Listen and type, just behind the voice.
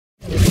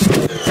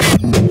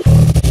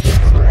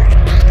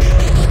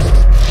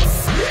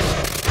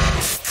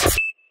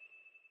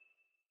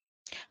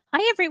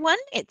Hi, everyone.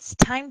 It's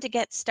time to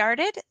get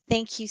started.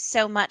 Thank you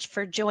so much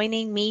for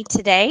joining me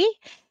today.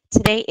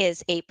 Today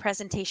is a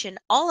presentation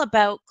all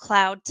about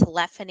cloud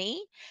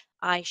telephony.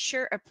 I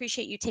sure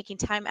appreciate you taking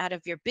time out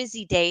of your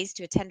busy days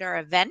to attend our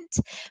event.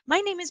 My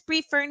name is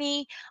Bre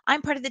Fernie.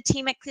 I'm part of the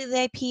team at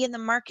ClearlyIP in the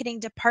marketing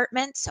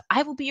department, so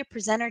I will be your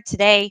presenter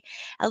today.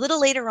 A little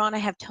later on, I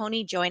have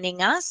Tony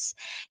joining us.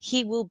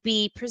 He will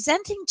be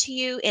presenting to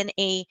you in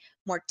a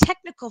more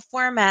technical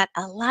format,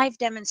 a live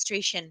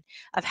demonstration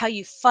of how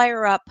you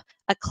fire up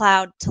a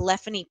cloud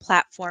telephony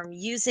platform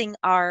using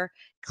our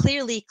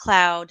Clearly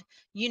Cloud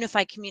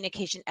Unified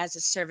Communication as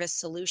a Service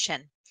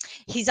solution.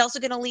 He's also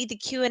going to lead the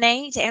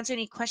Q&A to answer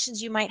any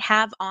questions you might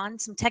have on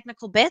some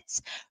technical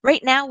bits.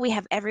 Right now, we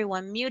have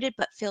everyone muted,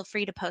 but feel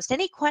free to post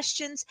any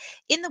questions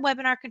in the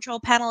webinar control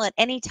panel at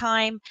any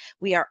time.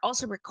 We are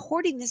also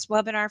recording this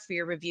webinar for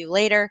your review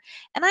later,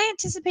 and I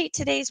anticipate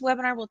today's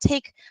webinar will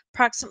take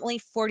approximately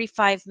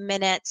 45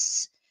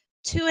 minutes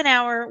to an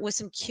hour with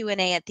some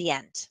Q&A at the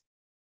end.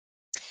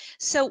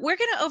 So we're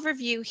going to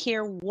overview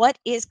here what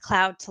is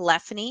cloud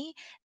telephony,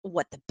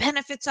 what the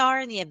benefits are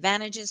and the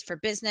advantages for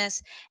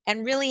business,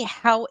 and really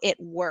how it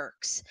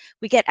works.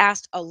 We get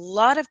asked a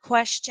lot of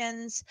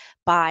questions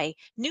by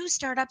new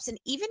startups and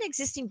even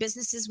existing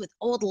businesses with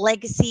old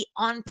legacy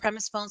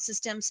on-premise phone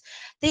systems.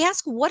 They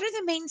ask, what are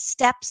the main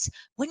steps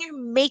when you're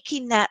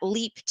making that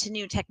leap to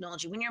new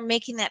technology, when you're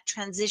making that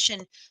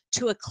transition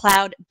to a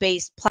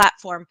cloud-based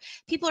platform?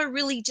 People are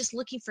really just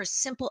looking for a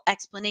simple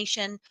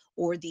explanation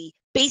or the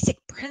basic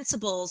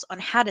principles on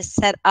how to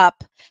set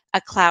up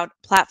a cloud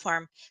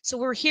platform. So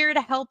we're here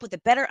to help with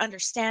a better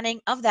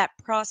understanding of that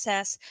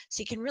process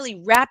so you can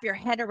really wrap your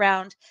head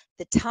around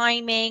the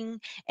timing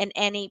and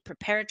any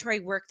preparatory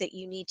work that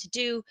you need to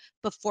do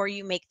before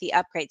you make the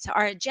upgrade. So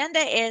our agenda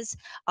is,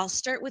 I'll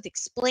start with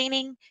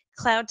explaining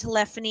cloud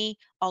telephony.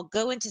 I'll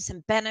go into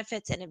some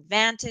benefits and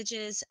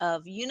advantages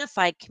of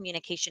unified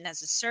communication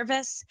as a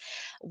service.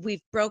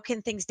 We've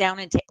broken things down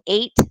into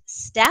 8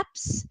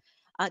 steps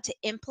to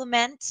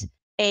implement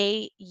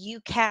a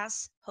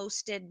UCaaS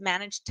hosted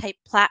managed type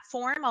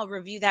platform. I'll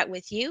review that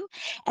with you.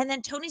 And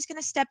then Tony's going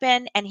to step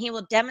in and he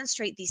will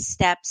demonstrate these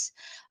steps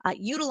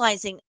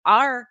utilizing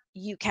our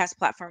UCaaS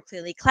platform,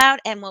 Clearly Cloud,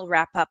 and we'll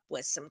wrap up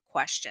with some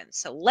questions.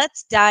 So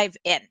let's dive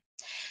in.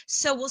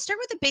 So we'll start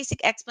with a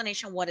basic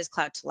explanation of what is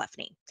cloud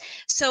telephony.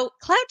 So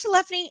cloud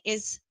telephony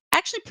is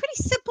actually pretty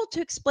simple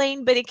to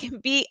explain, but it can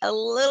be a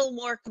little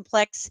more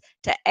complex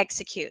to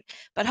execute.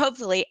 But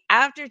hopefully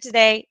after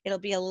today, it'll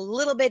be a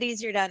little bit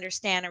easier to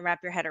understand and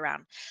wrap your head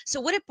around. So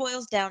what it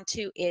boils down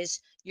to is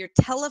your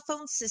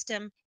telephone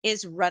system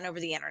is run over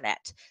the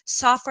internet.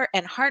 Software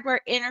and hardware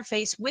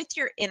interface with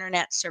your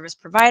internet service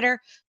provider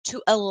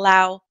to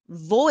allow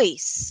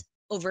voice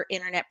over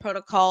internet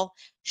protocol,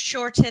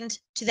 shortened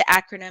to the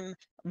acronym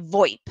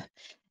VoIP.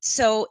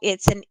 So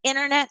it's an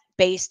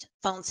internet-based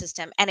phone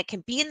system, and it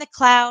can be in the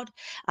cloud.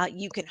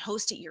 You can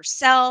host it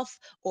yourself,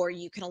 or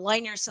you can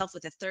align yourself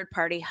with a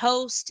third-party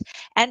host.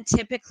 And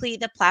typically,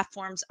 the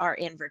platforms are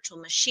in virtual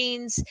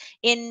machines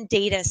in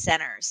data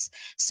centers.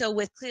 So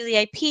with Clearly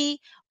IP,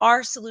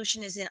 our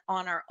solution is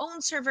on our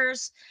own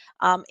servers,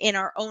 in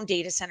our own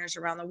data centers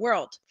around the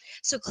world.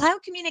 So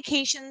cloud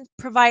communication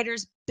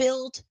providers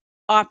build,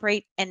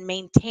 operate, and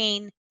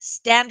maintain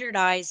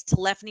standardized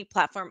telephony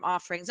platform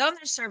offerings on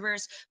their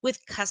servers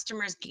with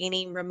customers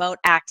gaining remote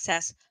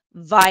access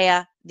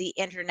via the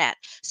internet.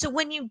 So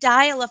when you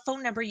dial a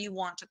phone number you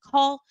want to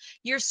call,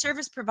 your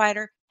service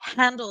provider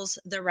handles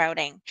the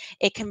routing.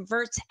 It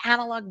converts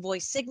analog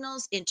voice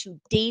signals into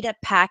data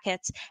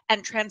packets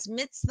and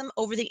transmits them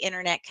over the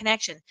internet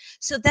connection.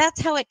 So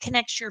that's how it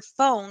connects your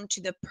phone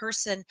to the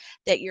person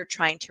that you're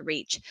trying to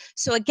reach.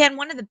 So again,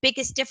 one of the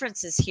biggest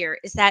differences here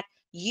is that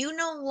you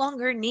no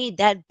longer need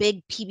that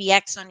big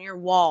PBX on your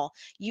wall.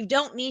 You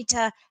don't need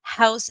to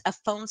house a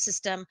phone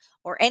system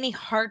or any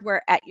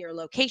hardware at your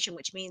location,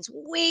 which means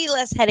way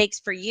less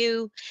headaches for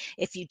you.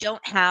 If you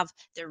don't have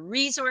the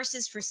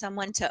resources for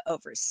someone to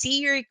oversee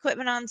your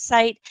equipment on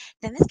site,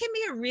 then this can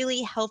be a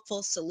really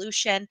helpful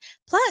solution.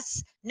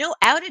 Plus, no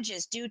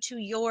outages due to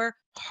your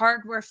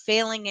hardware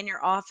failing in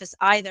your office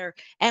either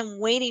and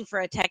waiting for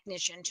a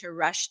technician to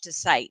rush to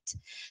site.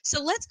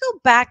 So let's go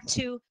back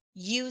to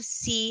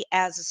UC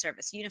as a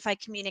service, Unified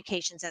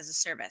Communications as a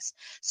Service.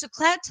 So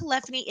cloud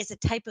telephony is a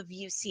type of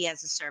UC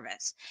as a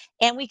service.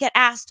 And we get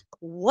asked,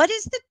 what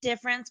is the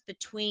difference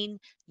between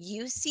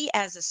UC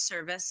as a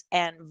service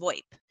and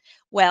VoIP?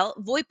 Well,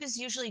 VoIP is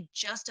usually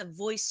just a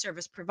voice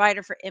service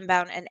provider for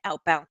inbound and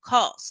outbound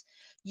calls.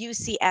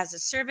 UC as a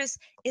service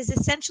is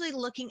essentially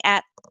looking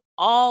at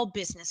all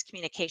business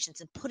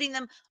communications and putting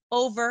them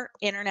over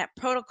internet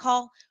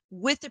protocol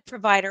with the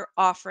provider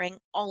offering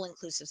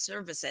all-inclusive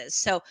services.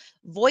 So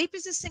VoIP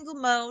is a single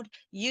mode,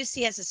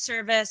 UC as a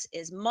service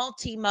is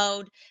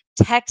multi-mode,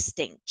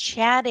 texting,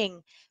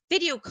 chatting,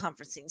 video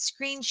conferencing,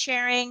 screen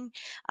sharing,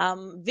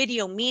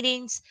 video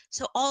meetings.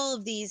 So all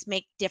of these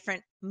make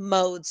different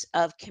modes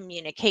of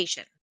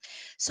communication.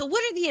 So,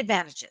 what are the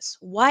advantages?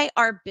 Why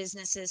are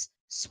businesses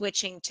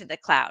switching to the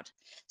cloud?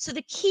 So,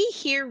 the key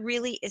here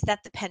really is that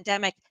the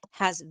pandemic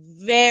has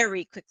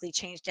very quickly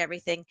changed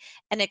everything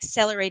and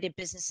accelerated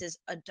businesses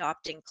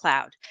adopting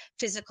cloud.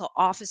 Physical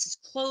offices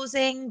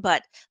closing,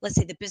 but let's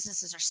say the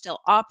businesses are still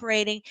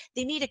operating.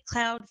 They need a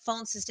cloud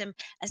phone system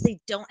as they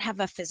don't have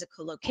a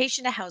physical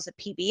location to house a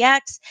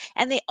PBX.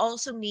 And they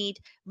also need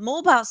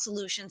mobile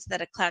solutions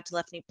that a cloud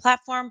telephony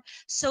platform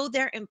so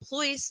their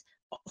employees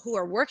who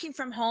are working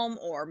from home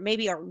or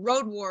maybe are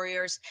road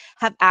warriors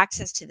have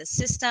access to the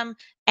system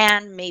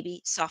and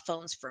maybe soft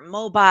phones for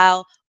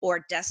mobile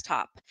or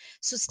desktop.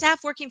 So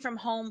staff working from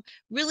home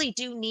really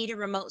do need a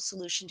remote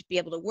solution to be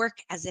able to work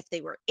as if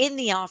they were in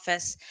the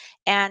office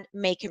and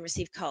make and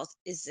receive calls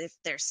as if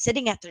they're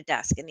sitting at their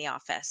desk in the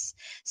office.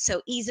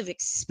 So ease of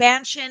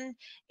expansion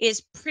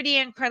is pretty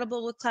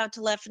incredible with cloud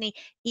telephony.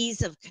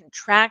 Ease of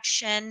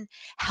contraction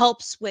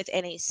helps with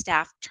any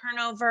staff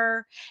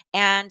turnover,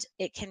 and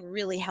it can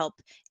really help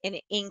an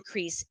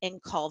increase in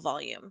call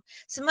volume.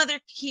 Some other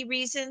key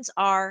reasons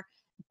are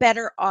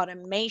better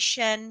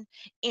automation,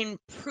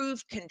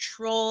 improved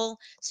control,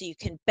 so you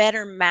can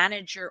better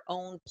manage your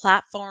own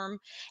platform,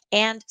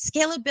 and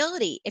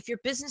scalability. If your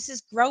business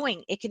is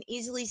growing, it can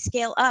easily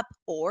scale up.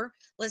 Or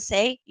let's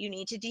say you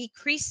need to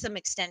decrease some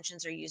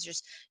extensions or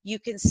users, you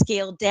can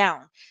scale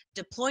down.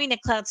 Deploying a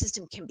cloud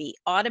system can be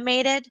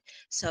automated.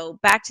 So,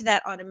 back to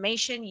that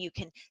automation, you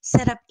can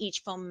set up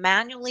each phone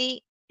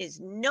manually is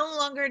no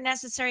longer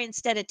necessary.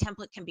 Instead, a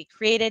template can be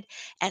created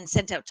and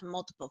sent out to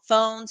multiple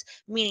phones,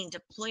 meaning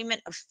deployment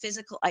of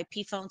physical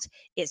IP phones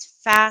is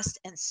fast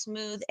and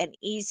smooth and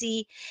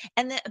easy.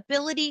 And the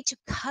ability to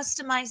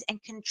customize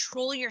and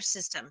control your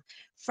system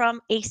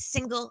from a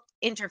single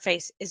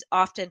interface is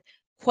often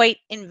quite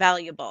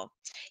invaluable.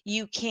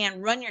 You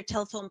can run your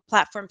telephone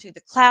platform through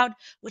the cloud,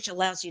 which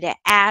allows you to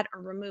add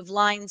or remove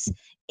lines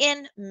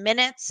in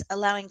minutes,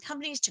 allowing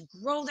companies to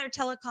grow their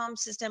telecom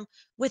system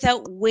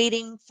without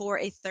waiting for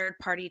a third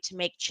party to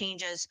make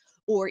changes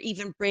or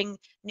even bring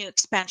new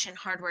expansion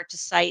hardware to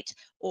site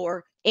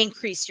or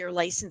increase your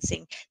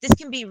licensing. This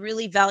can be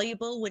really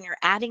valuable when you're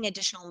adding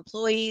additional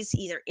employees,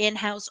 either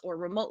in-house or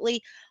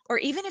remotely, or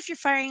even if you're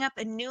firing up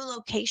a new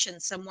location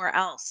somewhere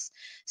else.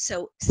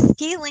 So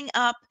scaling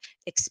up,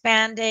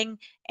 expanding,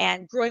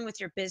 and growing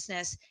with your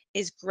business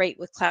is great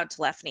with cloud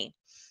telephony.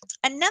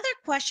 Another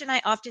question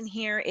I often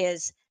hear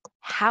is,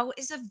 how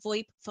is a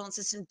VoIP phone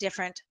system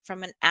different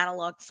from an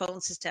analog phone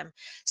system?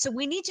 So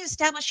we need to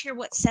establish here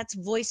what sets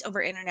voice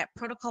over internet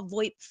protocol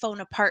VoIP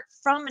phone apart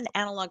from an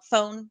analog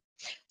phone.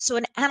 So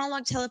an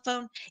analog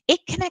telephone, it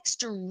connects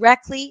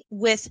directly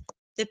with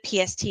the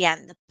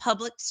PSTN, the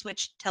public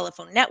switch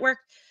telephone network,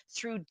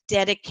 through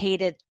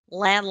dedicated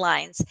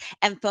landlines,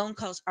 and phone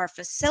calls are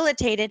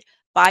facilitated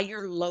by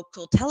your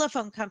local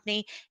telephone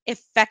company,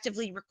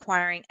 effectively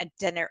requiring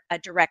a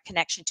direct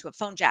connection to a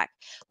phone jack,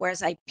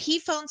 whereas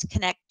IP phones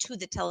connect to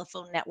the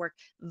telephone network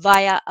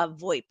via a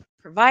VoIP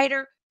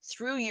provider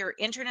through your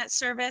internet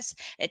service.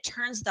 It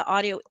turns the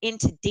audio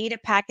into data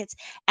packets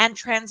and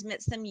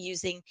transmits them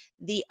using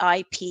the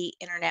IP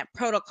internet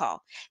protocol.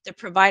 The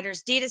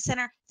provider's data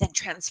center then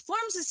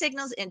transforms the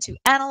signals into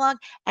analog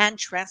and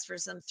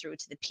transfers them through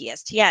to the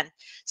PSTN.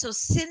 So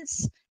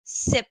since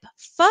SIP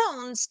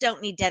phones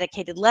don't need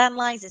dedicated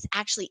landlines, it's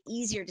actually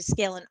easier to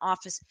scale an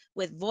office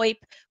with VoIP.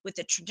 With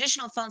a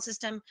traditional phone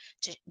system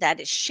that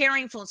is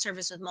sharing phone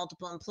service with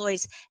multiple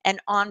employees,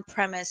 and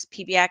on-premise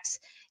PBX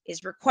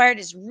is required,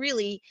 is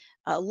really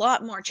a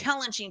lot more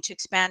challenging to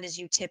expand, as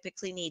you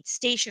typically need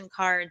station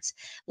cards,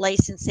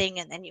 licensing,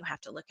 and then you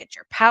have to look at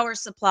your power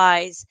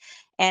supplies,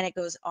 and it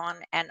goes on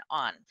and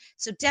on.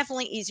 So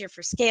definitely easier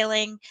for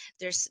scaling.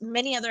 There's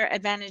many other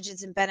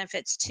advantages and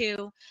benefits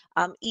too.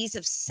 Ease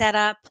of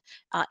setup,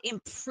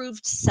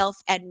 improved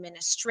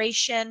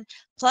self-administration,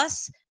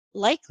 plus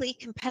likely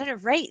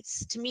competitive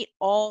rates to meet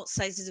all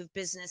sizes of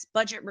business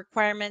budget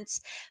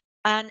requirements.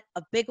 And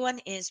a big one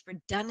is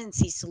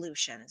redundancy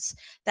solutions.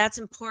 That's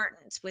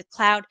important. With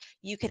cloud,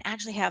 you can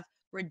actually have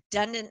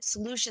redundant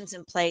solutions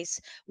in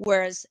place,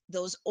 whereas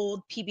those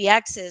old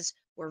PBXs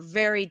were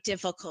very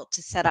difficult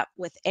to set up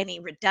with any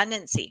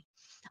redundancy.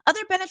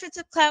 Other benefits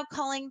of cloud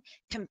calling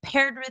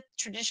compared with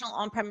traditional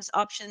on premise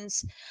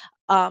options,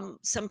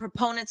 some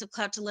proponents of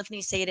cloud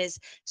telephony say it is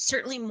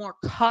certainly more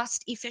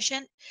cost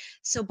efficient.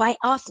 So, by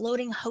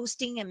offloading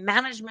hosting and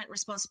management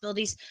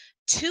responsibilities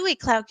to a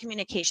cloud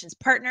communications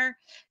partner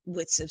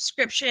with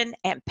subscription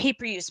and pay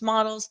per use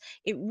models,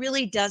 it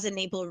really does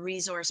enable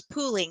resource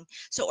pooling.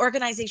 So,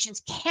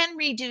 organizations can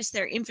reduce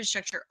their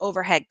infrastructure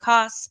overhead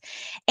costs,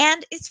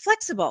 and it's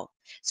flexible.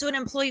 So, an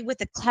employee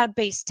with a cloud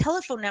based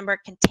telephone number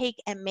can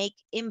take and make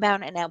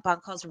inbound and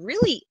outbound calls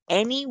really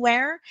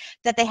anywhere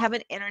that they have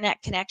an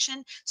internet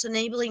connection. So,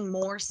 enabling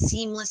more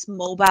seamless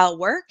mobile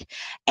work.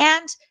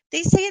 And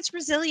they say it's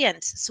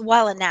resilient. So,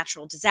 while a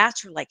natural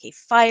disaster like a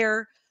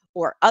fire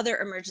or other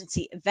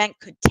emergency event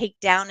could take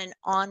down an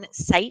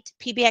on-site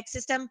PBX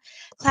system,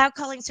 cloud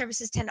calling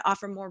services tend to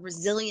offer more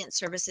resilient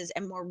services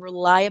and more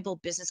reliable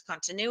business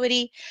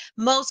continuity.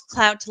 Most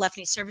cloud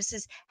telephony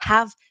services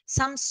have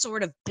some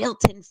sort of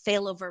built-in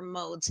failover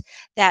modes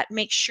that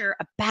make sure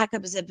a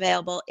backup is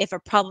available if a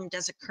problem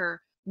does occur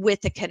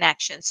with the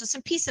connection. So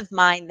some peace of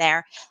mind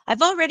there.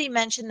 I've already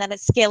mentioned that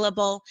it's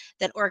scalable,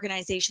 that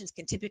organizations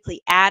can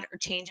typically add or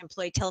change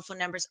employee telephone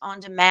numbers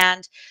on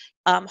demand.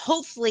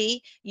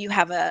 Hopefully you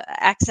have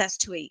access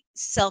to a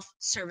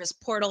self-service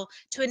portal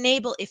to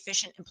enable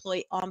efficient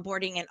employee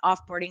onboarding and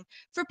offboarding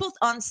for both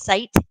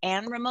on-site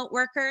and remote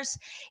workers.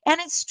 And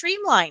it's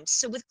streamlined.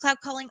 So with cloud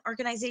calling,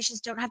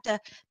 organizations don't have to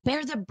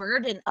bear the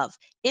burden of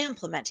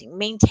implementing,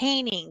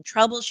 maintaining,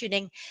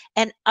 troubleshooting,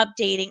 and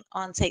updating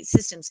on-site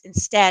systems.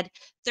 Instead,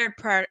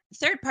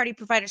 third-party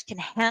providers can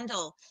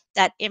handle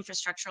that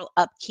infrastructural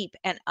upkeep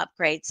and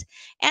upgrades.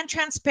 And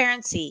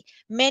transparency.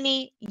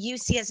 Many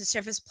UC as a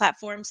service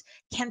platforms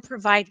can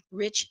provide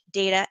rich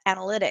data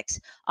analytics,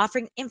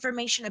 offering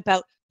information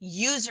about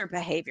user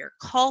behavior,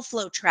 call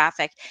flow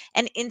traffic,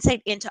 and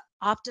insight into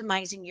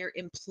optimizing your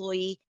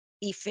employee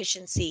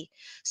efficiency.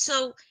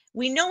 So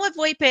we know what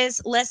VoIP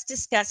is. Let's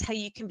discuss how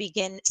you can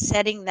begin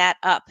setting that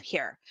up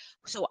here.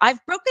 So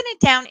I've broken it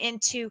down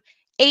into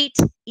 8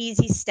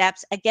 easy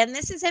steps. Again,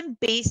 this is a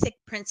basic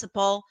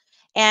principle,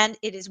 and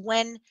it is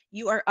when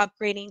you are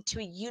upgrading to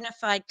a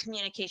unified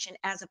communication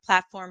as a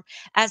platform,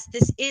 as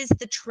this is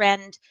the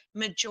trend.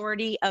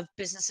 Majority of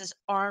businesses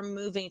are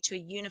moving to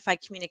a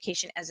unified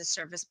communication as a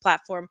service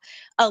platform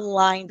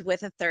aligned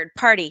with a third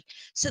party.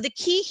 So the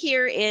key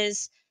here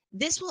is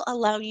this will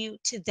allow you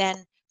to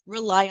then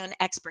rely on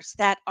experts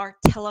that are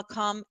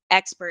telecom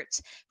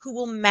experts who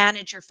will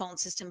manage your phone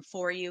system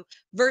for you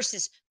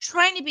versus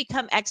trying to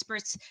become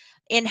experts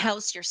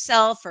in-house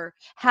yourself or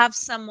have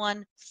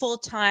someone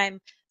full-time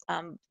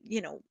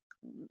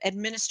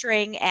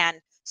administering and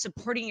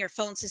supporting your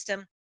phone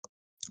system,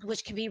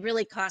 which can be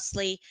really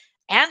costly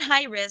and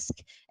high risk,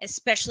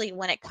 especially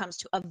when it comes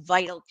to a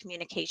vital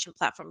communication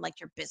platform like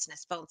your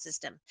business phone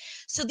system.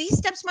 So these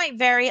steps might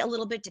vary a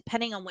little bit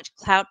depending on which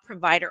cloud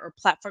provider or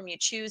platform you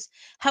choose.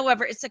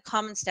 However, it's the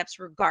common steps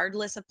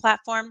regardless of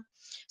platform.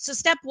 So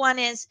step 1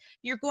 is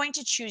you're going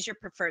to choose your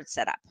preferred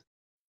setup.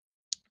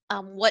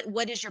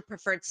 What is your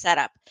preferred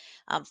setup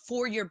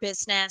for your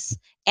business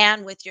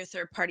and with your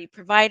third party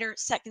provider?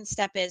 Second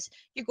step is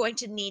you're going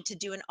to need to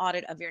do an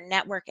audit of your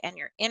network and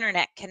your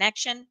internet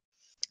connection.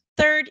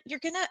 Third, you're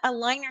going to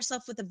align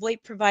yourself with a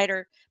VoIP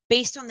provider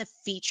based on the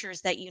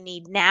features that you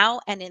need now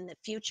and in the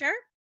future.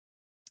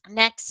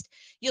 Next,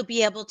 you'll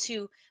be able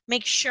to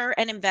make sure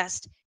and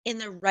invest in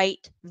the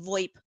right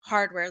VoIP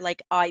hardware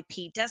like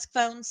IP desk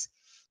phones.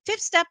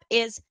 Fifth step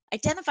is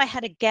identify how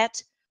to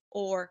get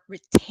or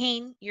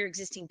retain your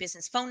existing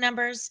business phone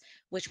numbers,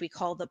 which we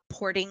call the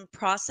porting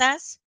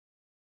process.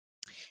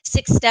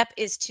 Sixth step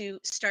is to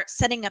start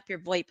setting up your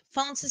VoIP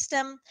phone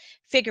system,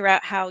 figure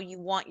out how you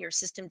want your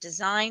system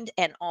designed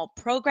and all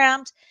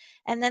programmed.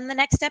 And then the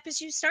next step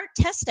is you start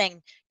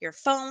testing your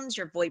phones,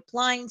 your VoIP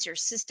lines, your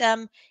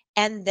system,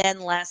 and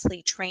then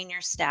lastly, train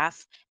your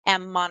staff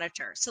and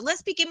monitor. So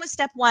let's begin with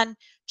step 1,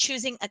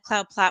 choosing a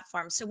cloud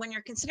platform. So when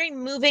you're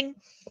considering moving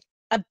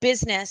a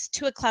business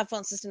to a cloud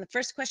phone system, the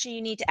first question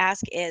you need to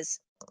ask is,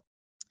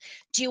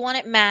 do you want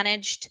it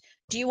managed?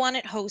 Do you want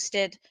it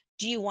hosted?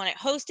 Do you want it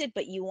hosted,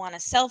 but you want to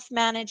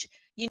self-manage?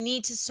 You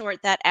need to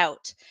sort that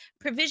out.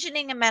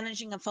 Provisioning and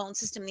managing a phone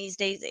system these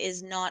days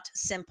is not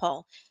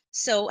simple.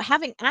 So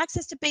having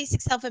access to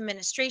basic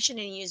self-administration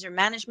and user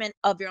management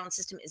of your own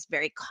system is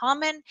very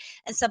common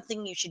and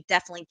something you should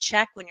definitely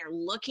check when you're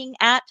looking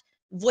at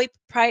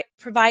VoIP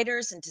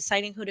providers and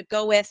deciding who to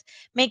go with.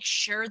 Make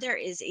sure there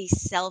is a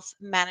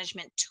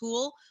self-management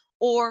tool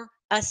or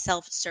a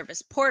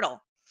self-service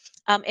portal.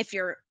 If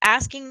you're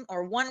asking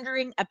or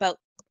wondering about,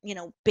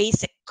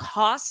 basic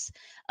costs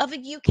of a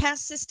UCaaS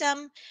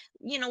system,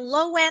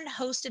 low-end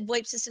hosted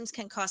VoIP systems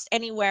can cost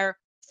anywhere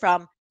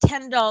from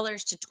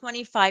 $10 to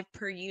 $25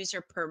 per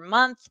user per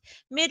month.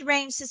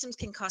 Mid-range systems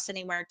can cost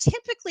anywhere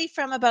typically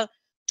from about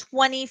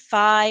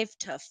 $25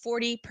 to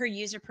 $40 per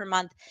user per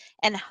month,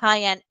 and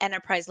high-end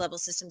enterprise level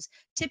systems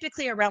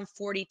typically around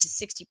 $40 to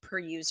 $60 per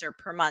user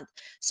per month.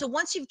 So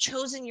once you've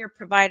chosen your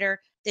provider,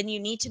 then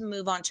you need to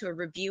move on to a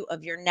review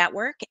of your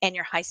network and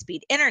your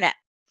high-speed internet.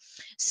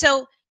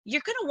 So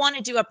you're going to want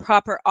to do a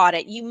proper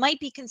audit. You might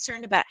be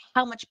concerned about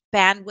how much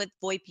bandwidth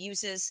VoIP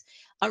uses.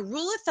 A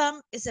rule of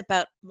thumb is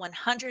about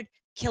 100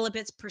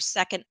 kilobits per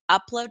second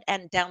upload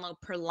and download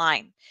per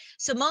line.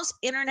 So most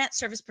internet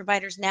service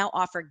providers now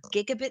offer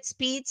gigabit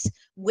speeds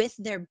with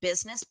their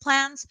business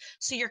plans.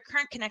 So your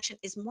current connection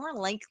is more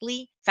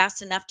likely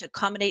fast enough to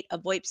accommodate a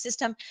VoIP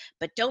system,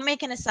 but don't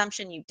make an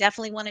assumption. You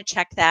definitely want to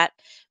check that.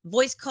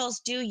 Voice calls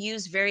do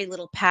use very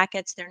little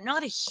packets. They're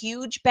not a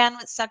huge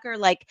bandwidth sucker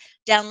like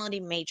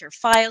downloading major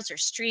files or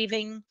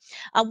streaming.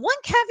 One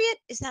caveat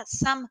is that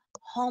some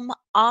home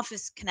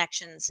office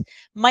connections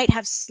might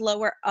have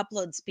slower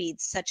upload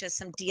speeds, such as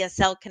some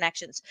DSL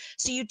connections.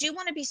 So you do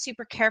want to be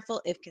super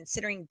careful if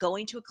considering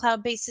going to a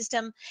cloud-based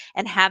system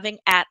and having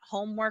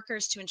at-home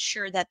workers to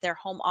ensure that their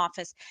home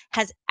office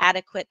has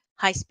adequate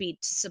high speed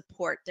to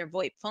support their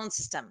VoIP phone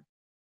system.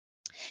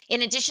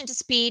 In addition to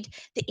speed,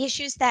 the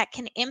issues that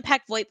can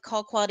impact VoIP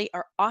call quality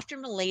are often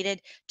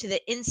related to the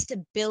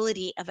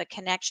instability of a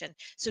connection.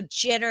 So,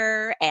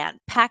 jitter and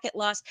packet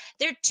loss,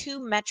 they're two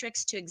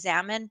metrics to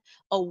examine.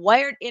 A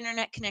wired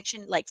internet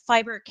connection like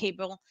fiber or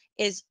cable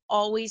is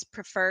always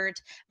preferred.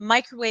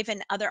 Microwave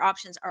and other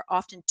options are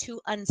often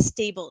too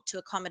unstable to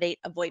accommodate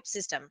a VoIP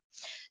system.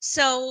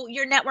 So,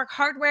 your network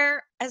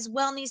hardware as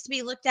well needs to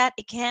be looked at.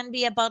 It can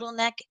be a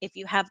bottleneck if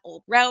you have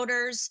old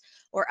routers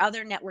or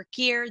other network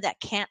gear that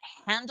can't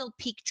handle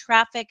peak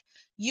traffic.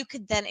 You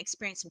could then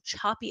experience some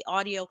choppy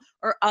audio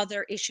or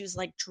other issues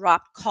like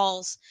dropped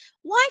calls.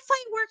 Wi Fi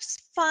works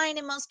fine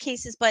in most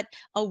cases, but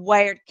a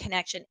wired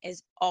connection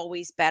is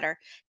always better.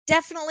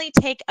 Definitely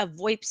take a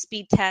VoIP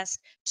speed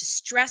test to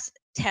stress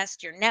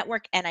test your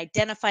network and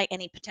identify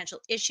any potential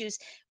issues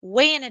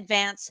way in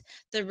advance.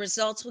 The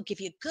results will give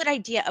you a good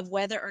idea of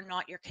whether or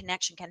not your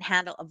connection can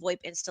handle a VoIP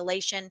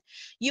installation.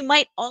 You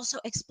might also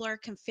explore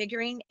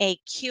configuring a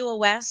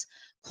QoS,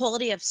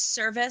 quality of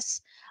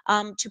service,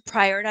 to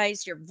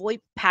prioritize your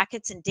VoIP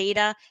packets and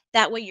data.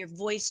 That way, your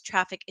voice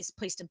traffic is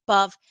placed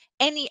above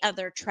any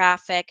other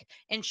traffic,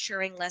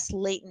 ensuring less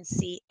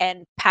latency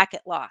and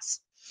packet loss.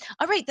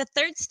 All right, the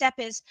third step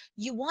is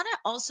you want to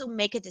also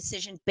make a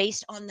decision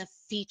based on the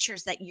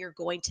features that you're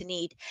going to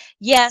need.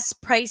 Yes,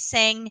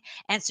 pricing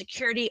and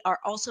security are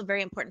also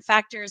very important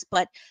factors,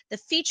 but the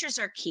features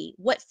are key.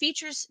 What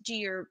features do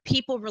your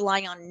people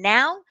rely on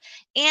now?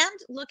 And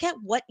look at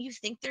what you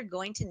think they're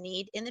going to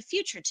need in the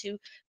future to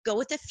go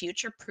with a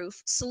future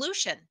proof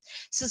solution.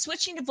 So,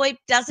 switching to VoIP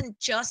doesn't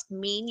just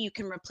mean you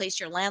can replace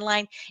your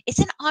landline, it's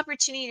an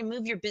opportunity to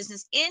move your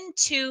business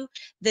into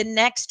the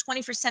next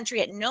 21st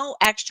century at no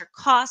extra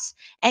cost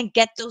and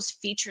get those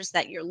features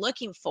that you're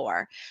looking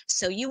for.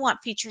 So, you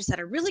want features that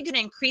are really going to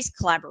increase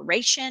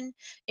collaboration,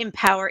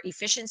 empower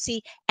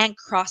efficiency, and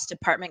cross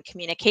department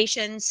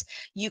communications.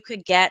 You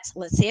could get,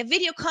 let's say, a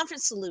video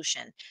conference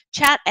solution,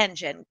 chat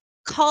engine,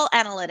 call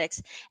analytics,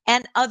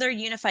 and other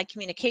unified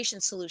communication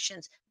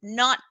solutions,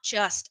 not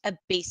just a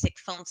basic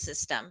phone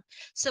system.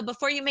 So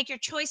before you make your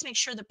choice, make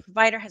sure the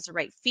provider has the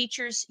right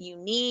features you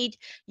need.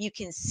 You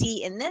can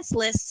see in this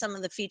list some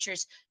of the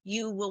features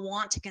you will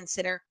want to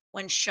consider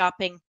when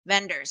shopping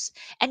vendors.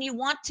 And you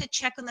want to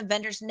check on the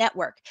vendor's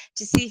network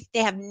to see if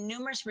they have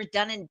numerous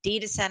redundant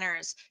data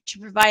centers to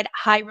provide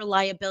high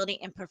reliability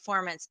and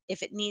performance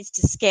if it needs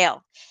to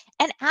scale.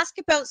 And ask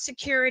about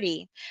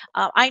security.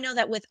 I know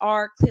that with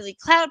our Clearly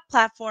Cloud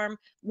platform,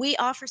 we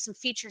offer some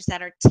features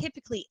that are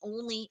typically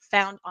only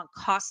found on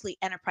costly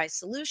enterprise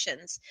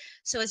solutions.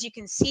 So as you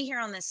can see here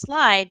on this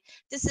slide,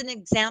 this is an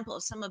example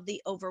of some of the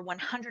over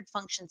 100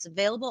 functions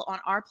available on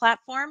our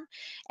platform.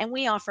 And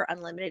we offer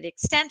unlimited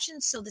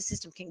extensions so the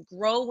system can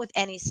grow with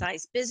any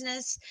size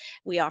business.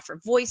 We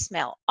offer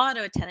voicemail,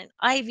 auto attendant,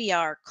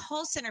 IVR,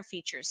 call center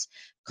features,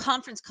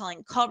 conference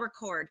calling, call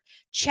record,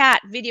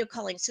 chat, video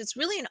calling. So it's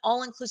really an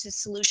all-inclusive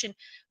solution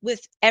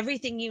with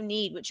everything you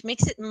need, which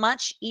makes it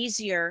much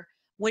easier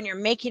when you're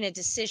making a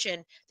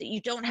decision that you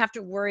don't have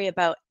to worry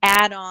about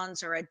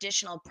add-ons or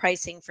additional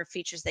pricing for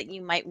features that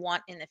you might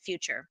want in the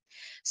future.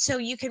 So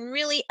you can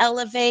really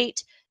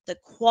elevate the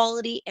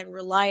quality and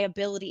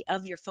reliability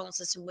of your phone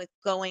system with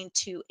going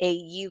to a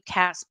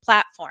UCaaS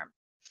platform.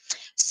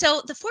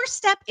 So the fourth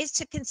step is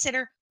to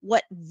consider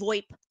what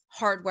VoIP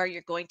hardware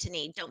you're going to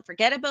need. Don't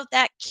forget about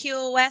that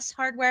QoS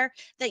hardware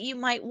that you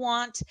might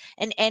want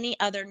and any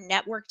other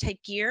network type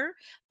gear.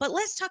 But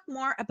let's talk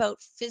more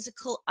about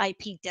physical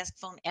IP desk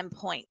phone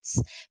endpoints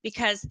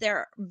because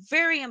they're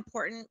very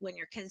important when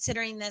you're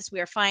considering this. We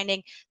are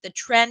finding the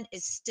trend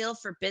is still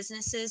for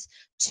businesses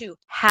to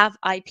have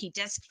IP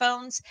desk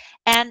phones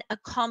and a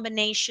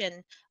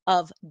combination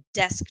of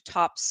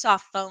desktop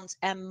soft phones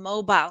and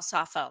mobile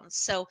soft phones.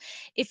 So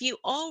if you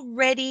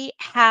already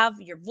have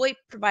your VoIP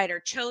provider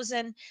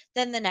chosen,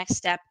 then the next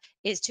step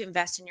is to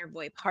invest in your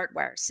VoIP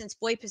hardware. Since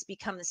VoIP has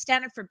become the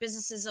standard for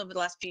businesses over the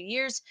last few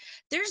years,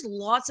 there's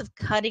lots of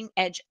cutting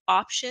edge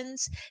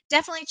options.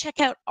 Definitely check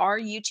out our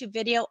YouTube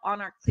video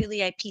on our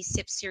ClearlyIP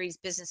SIP series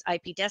business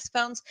IP desk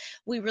phones.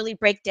 We really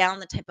break down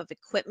the type of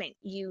equipment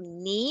you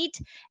need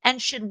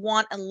and should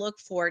want and look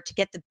for to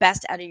get the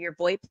best out of your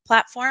VoIP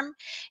platform.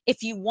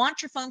 If you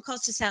want your phone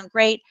calls to sound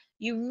great,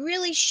 you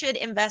really should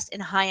invest in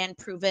high-end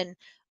proven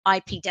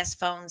IP desk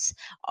phones.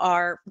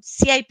 Our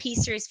CIP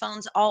series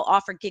phones all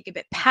offer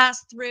gigabit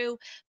pass-through,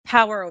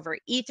 power over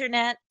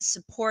Ethernet,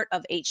 support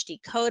of HD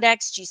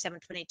codecs,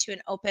 G722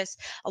 and Opus,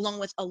 along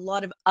with a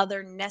lot of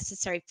other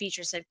necessary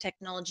features and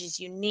technologies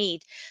you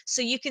need.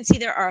 So you can see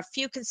there are a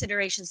few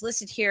considerations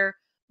listed here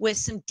with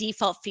some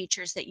default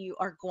features that you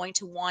are going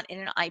to want in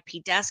an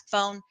IP desk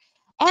phone.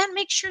 and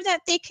make sure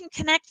that they can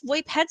connect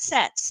VoIP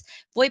headsets.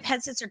 VoIP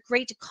headsets are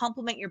great to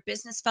complement your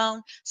business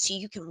phone so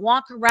you can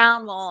walk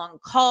around while on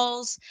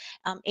calls.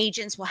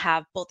 Agents will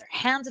have both their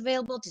hands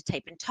available to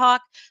type and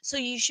talk, so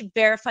you should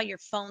verify your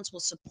phones will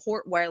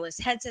support wireless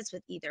headsets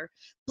with either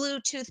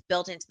Bluetooth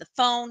built into the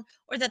phone,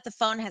 or that the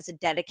phone has a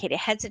dedicated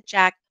headset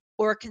jack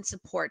or can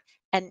support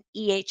an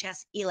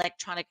EHS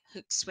electronic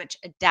hook switch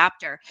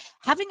adapter.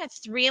 Having a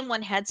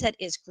 3-in-1 headset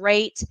is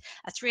great.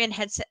 A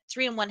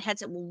 3-in-1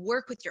 headset will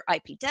work with your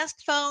IP desk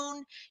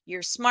phone,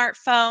 your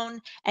smartphone,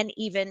 and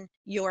even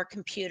your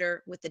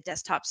computer with the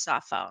desktop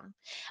soft phone.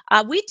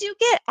 We do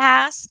get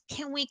asked,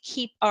 can we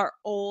keep our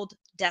old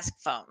desk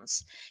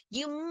phones?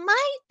 You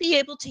might be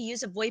able to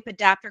use a VoIP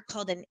adapter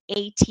called an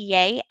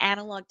ATA,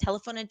 analog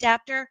telephone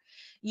adapter.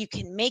 You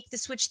can make the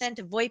switch then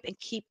to VoIP and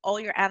keep all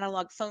your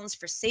analog phones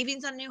for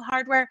savings on new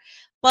hardware,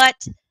 but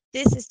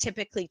this is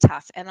typically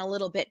tough and a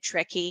little bit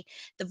tricky.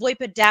 The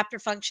VoIP adapter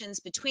functions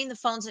between the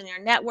phones and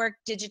your network,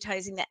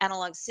 digitizing the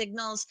analog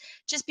signals.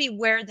 Just be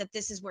aware that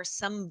this is where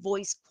some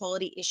voice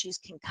quality issues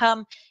can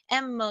come,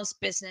 and most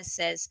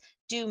businesses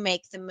do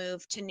make the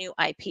move to new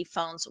IP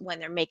phones when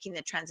they're making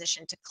the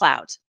transition to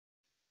cloud.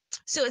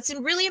 So it's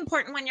really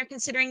important when you're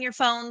considering your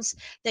phones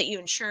that you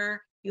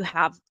ensure you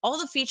have all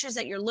the features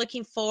that you're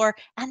looking for,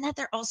 and that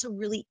they're also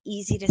really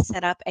easy to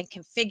set up and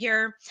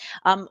configure.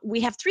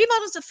 We have 3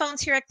 models of phones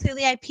here at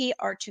ClearlyIP: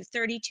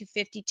 R230,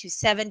 250,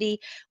 270.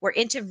 We're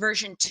into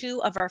version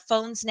 2 of our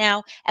phones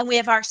now, and we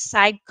have our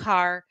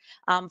sidecar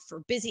for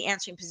busy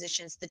answering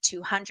positions, the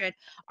 200.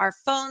 Our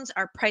phones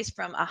are priced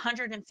from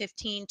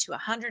 $115 to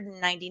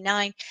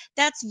 $199.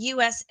 That's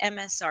US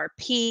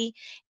MSRP,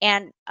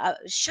 and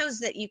shows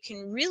that you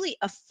can really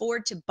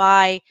afford to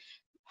buy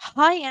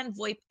high-end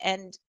VoIP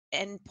and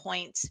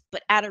endpoints,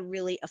 but at a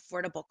really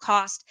affordable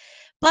cost.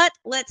 But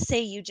let's say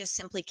you just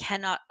simply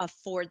cannot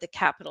afford the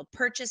capital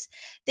purchase,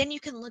 then you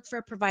can look for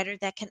a provider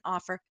that can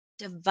offer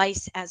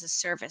device as a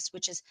service,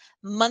 which is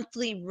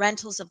monthly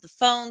rentals of the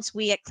phones.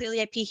 We at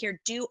ClearlyIP here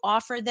do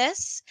offer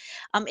this.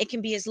 It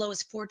can be as low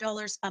as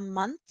 $4 a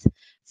month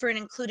for an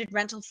included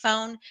rental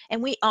phone,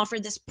 and we offer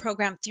this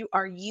program through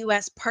our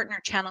US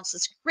partner channel. So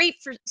it's a great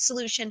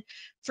solution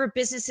for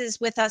businesses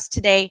with us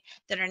today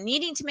that are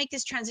needing to make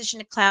this transition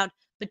to cloud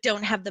but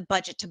don't have the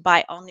budget to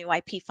buy all new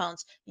IP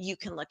phones. You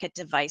can look at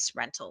device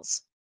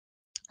rentals.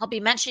 I'll be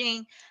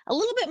mentioning a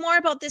little bit more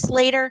about this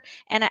later,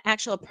 and an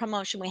actual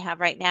promotion we have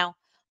right now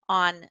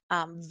on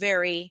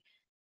very,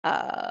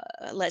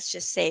 let's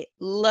just say,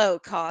 low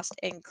cost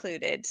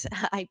included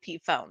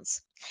IP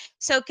phones.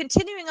 So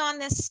continuing on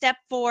this, step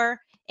 4,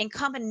 in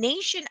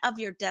combination of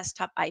your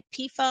desktop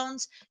IP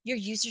phones, your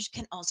users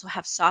can also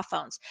have soft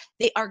phones.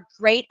 They are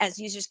great, as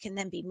users can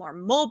then be more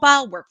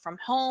mobile, work from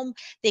home.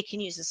 They can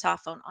use a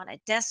soft phone on a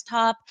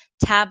desktop,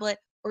 tablet,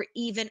 or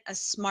even a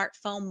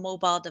smartphone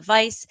mobile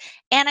device.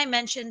 And I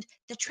mentioned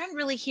the trend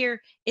really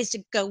here is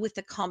to go with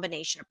the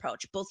combination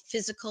approach, both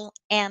physical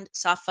and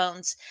soft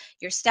phones.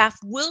 Your staff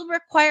will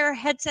require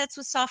headsets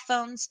with soft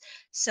phones,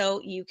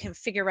 so you can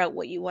figure out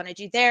what you want to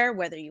do there,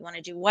 whether you want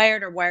to do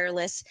wired or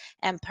wireless,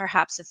 and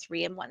perhaps a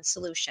 3-in-1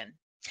 solution.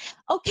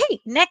 Okay,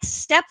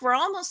 next step, we're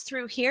almost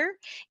through here,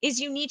 is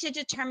you need to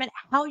determine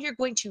how you're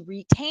going to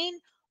retain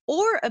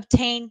or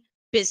obtain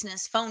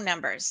business phone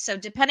numbers. So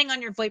depending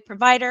on your VoIP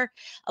provider,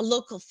 a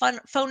local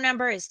phone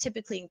number is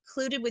typically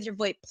included with your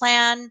VoIP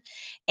plan,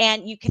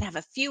 and you can have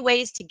a few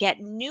ways to get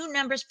new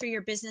numbers for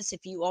your business.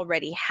 If you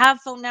already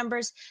have phone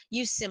numbers,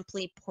 you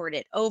simply port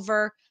it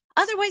over.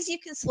 Otherwise, you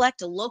can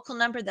select a local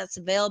number that's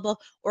available,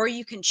 or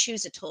you can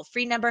choose a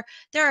toll-free number.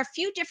 There are a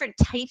few different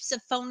types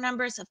of phone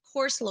numbers. Of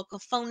course, local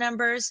phone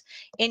numbers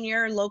in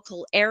your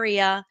local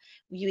area.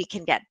 We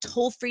can get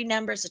toll-free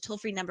numbers. A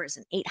toll-free number is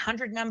an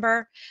 800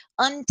 number,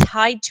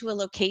 untied to a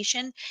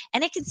location,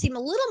 and it can seem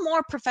a little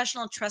more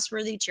professional and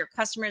trustworthy to your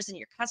customers, and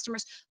your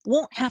customers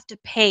won't have to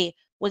pay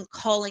when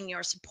calling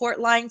your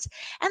support lines.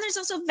 And there's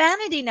also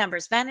vanity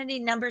numbers. Vanity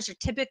numbers are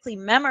typically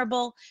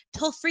memorable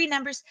toll-free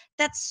numbers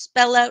that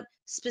spell out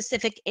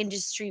specific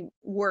industry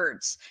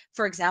words.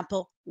 For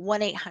example,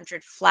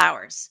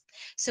 1-800-Flowers.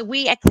 So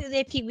we at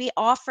ClearlyIP, we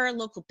offer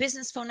local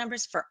business phone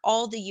numbers for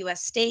all the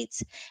US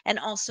states, and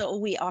also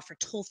we offer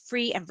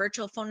toll-free and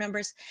virtual phone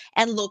numbers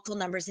and local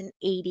numbers in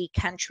 80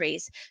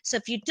 countries. So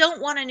if you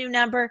don't want a new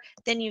number,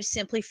 then you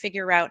simply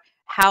figure out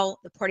how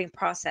the porting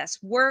process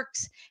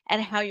works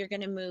and how you're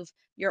going to move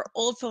your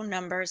old phone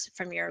numbers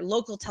from your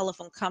local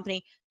telephone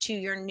company to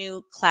your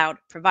new cloud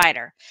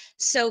provider.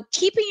 So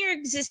keeping your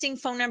existing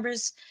phone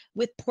numbers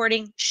with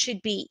porting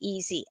should be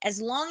easy, as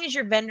long as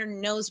your vendor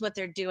knows what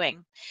they're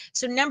doing.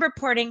 So number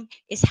porting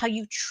is how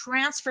you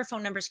transfer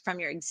phone numbers from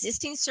your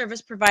existing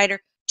service provider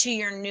to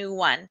your new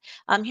one.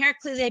 Here at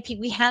ClearlyIP,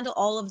 we handle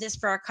all of this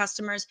for our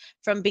customers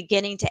from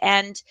beginning to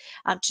end.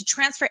 To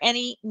transfer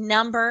any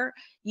number,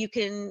 you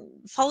can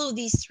follow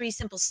these 3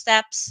 simple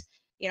steps.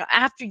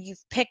 After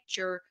you've picked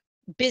your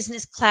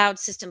business cloud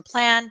system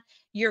plan,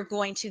 you're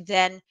going to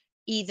then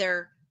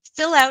either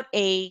fill out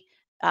a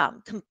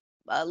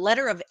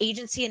letter of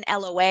agency and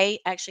LOA.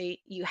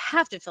 Actually, you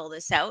have to fill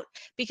this out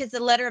because the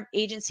letter of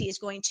agency is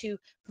going to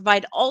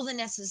provide all the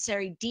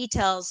necessary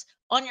details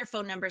on your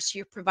phone number so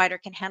your provider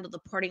can handle the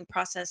porting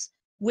process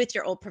with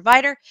your old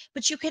provider.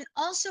 But you can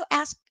also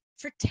ask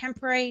for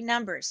temporary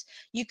numbers.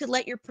 You could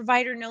let your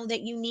provider know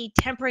that you need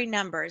temporary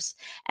numbers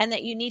and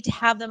that you need to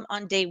have them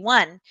on day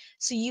one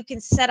so you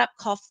can set up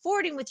call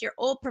forwarding with your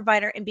old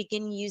provider and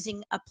begin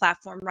using a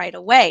platform right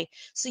away.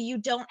 So you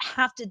don't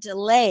have to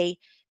delay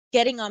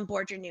getting on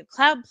board your new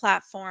cloud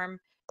platform,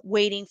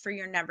 waiting for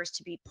your numbers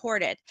to be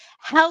ported.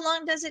 How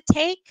long does it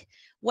take?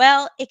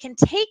 Well, it can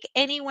take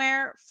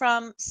anywhere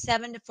from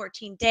 7 to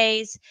 14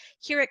 days.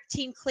 Here at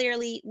Team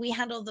Clearly, we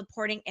handle the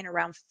porting in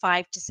around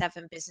 5 to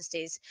 7 business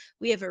days.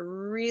 We have a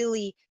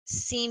really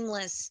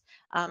seamless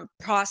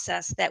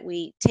process that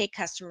we take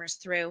customers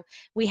through.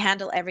 We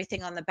handle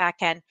everything on the back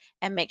end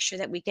and make sure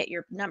that we get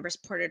your numbers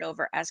ported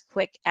over as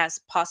quick as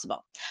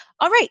possible.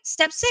 All right,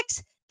 step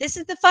 6. This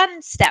is the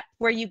fun step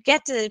where you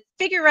get to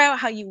figure out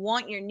how you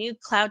want your new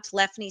cloud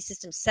telephony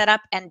system set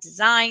up and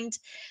designed.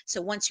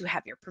 So once you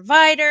have your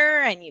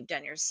provider and you've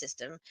done your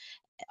system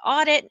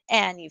audit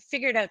and you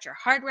figured out your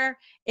hardware,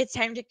 it's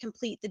time to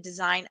complete the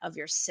design of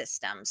your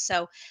system.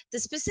 So the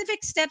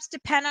specific steps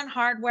depend on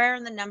hardware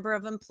and the number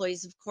of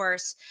employees, of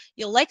course.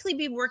 You'll likely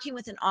be working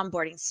with an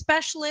onboarding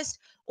specialist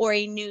or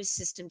a new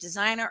system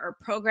designer or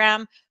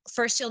program.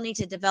 First, you'll need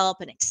to develop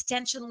an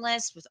extension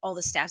list with all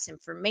the staff's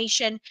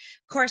information,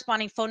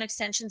 corresponding phone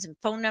extensions and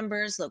phone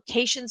numbers,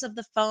 locations of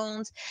the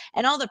phones,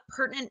 and all the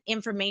pertinent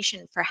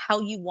information for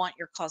how you want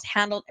your calls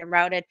handled and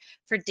routed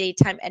for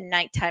daytime and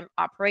nighttime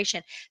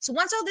operation. So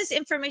once all this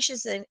information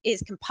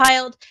is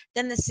compiled,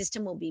 then the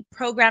system will be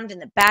programmed in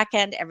the back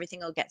end.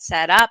 Everything will get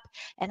set up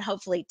and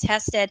hopefully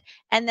tested.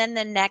 And then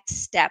the next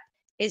step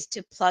is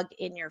to plug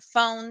in your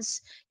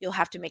phones. You'll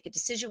have to make a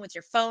decision with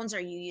your phones. Are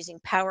you using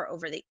power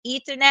over the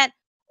Ethernet?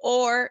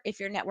 Or if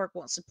your network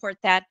won't support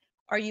that,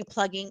 are you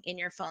plugging in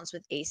your phones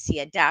with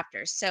AC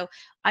adapters? So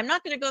I'm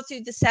not going to go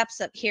through the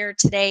steps up here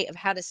today of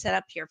how to set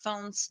up your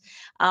phones,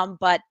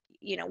 but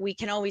we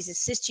can always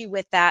assist you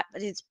with that,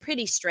 but it's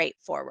pretty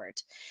straightforward.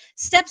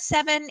 Step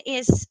 7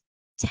 is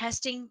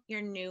testing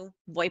your new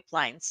VoIP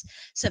lines.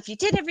 So if you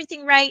did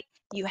everything right,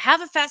 you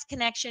have a fast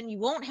connection, you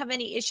won't have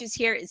any issues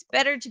here. It's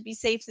better to be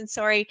safe than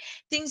sorry.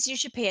 Things you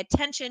should pay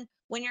attention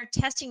when you're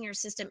testing your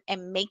system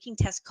and making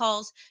test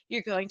calls.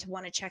 You're going to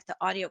want to check the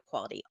audio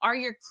quality. Are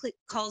your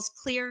calls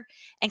clear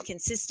and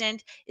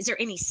consistent? Is there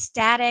any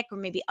static or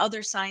maybe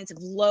other signs of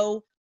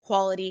low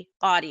quality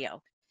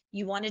audio?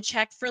 You want to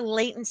check for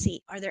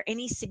latency. Are there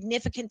any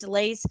significant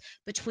delays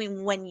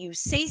between when you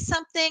say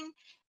something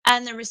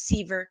and the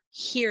receiver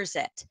hears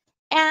it?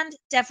 And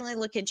definitely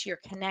look into your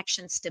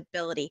connection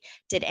stability.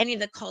 Did any of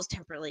the calls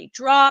temporarily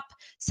drop?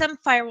 Some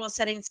firewall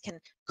settings can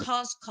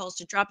cause calls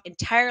to drop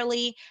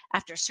entirely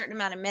after a certain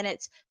amount of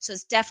minutes. So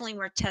it's definitely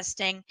worth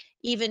testing,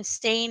 even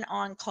staying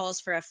on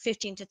calls for a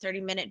 15 to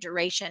 30-minute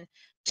duration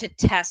to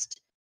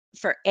test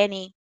for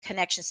any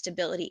connection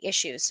stability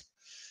issues.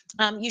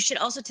 You should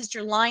also test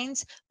your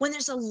lines when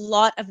there's a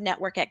lot of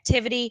network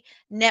activity.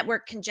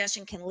 Network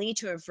congestion can lead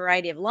to a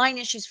variety of line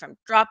issues from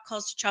drop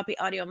calls to choppy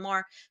audio and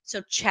more.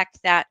 So check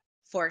that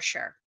for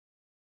sure.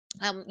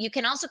 You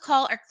can also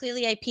call our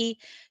ClearlyIP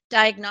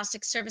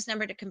diagnostic service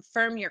number to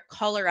confirm your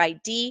caller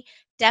ID.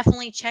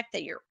 Definitely check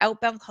that your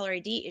outbound caller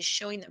ID is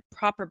showing the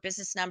proper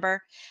business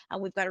number.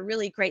 We've got a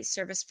really great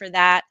service for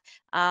that.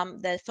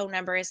 The phone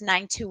number is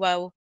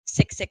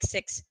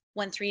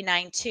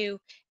 920-666-1392,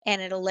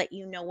 and it'll let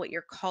you know what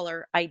your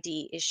caller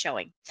ID is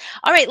showing.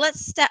 All right,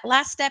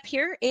 last step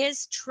here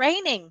is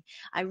training.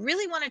 I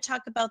really want to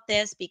talk about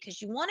this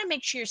because you want to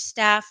make sure your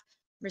staff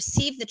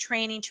receive the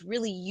training to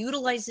really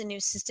utilize the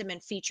new system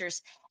and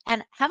features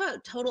and have a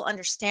total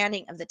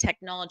understanding of the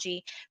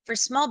technology. For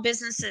small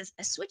businesses,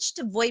 a switch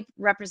to VoIP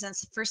represents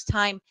the first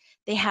time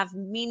they have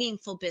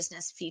meaningful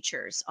business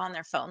features on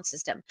their phone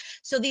system.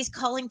 So these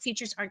calling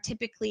features aren't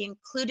typically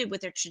included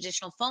with their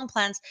traditional phone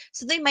plans,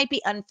 so they might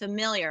be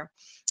unfamiliar.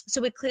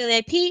 So with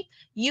ClearlyIP,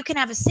 you can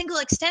have a single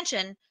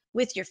extension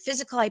with your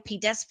physical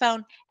IP desk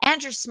phone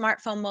and your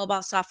smartphone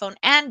mobile soft phone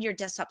and your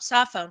desktop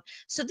soft phone.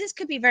 So this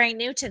could be very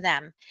new to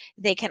them.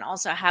 They can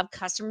also have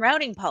custom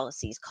routing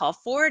policies, call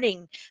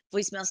forwarding,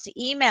 voicemails to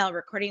email,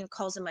 recording of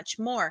calls, and much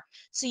more.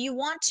 So you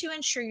want to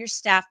ensure your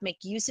staff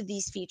make use of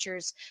these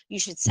features. You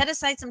should set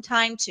aside some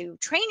time to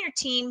train your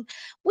team.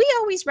 We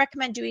always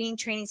recommend doing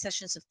training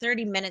sessions of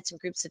 30 minutes in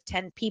groups of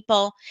 10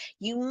 people.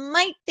 You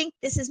might think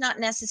this is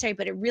not necessary,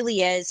 but it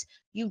really is.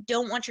 You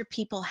don't want your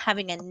people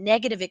having a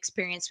negative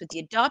experience with the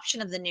adoption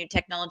of the new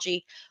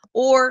technology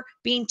or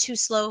being too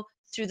slow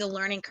through the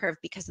learning curve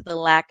because of the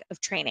lack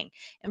of training.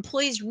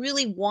 Employees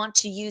really want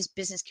to use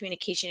business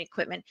communication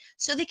equipment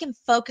so they can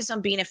focus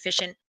on being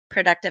efficient,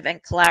 productive,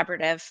 and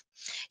collaborative.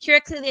 Here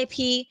at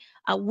ClearlyIP,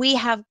 we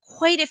have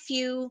quite a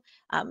few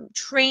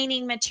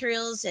training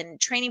materials and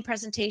training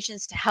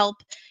presentations to help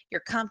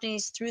your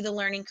companies through the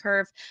learning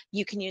curve.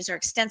 You can use our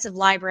extensive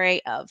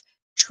library of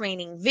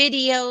training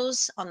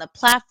videos on the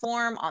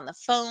platform, on the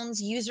phones,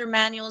 user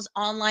manuals,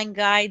 online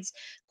guides,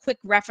 quick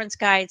reference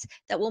guides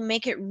that will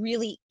make it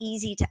really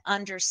easy to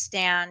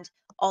understand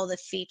all the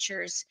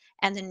features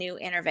and the new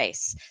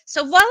interface.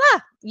 So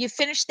voila, you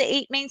finished the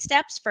 8 main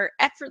steps for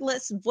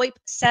effortless VoIP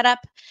setup.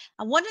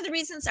 One of the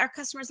reasons our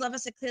customers love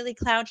us at Clearly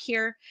Cloud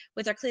here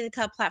with our Clearly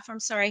Cloud platform,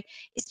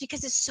 is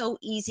because it's so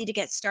easy to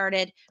get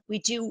started. We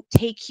do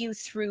take you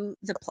through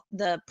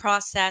the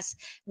process.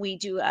 We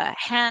do a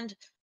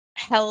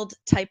handheld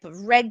type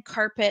of red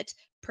carpet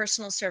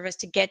personal service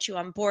to get you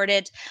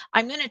onboarded.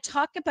 I'm going to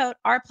talk about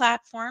our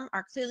platform,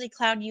 our Clearly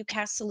Cloud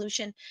UCaaS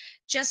solution,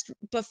 just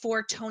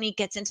before Tony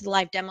gets into the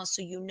live demo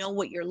so you know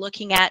what you're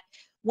looking at.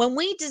 When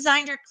we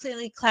designed our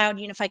Clearly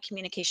Cloud Unified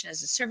Communication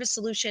as a Service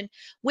solution,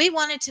 we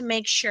wanted to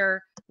make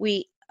sure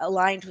we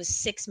aligned with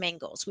 6 main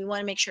goals. We want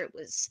to make sure it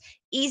was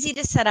easy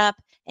to set up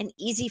and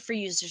easy for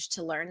users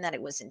to learn, that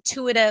it was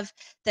intuitive,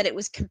 that it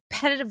was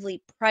competitively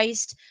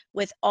priced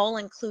with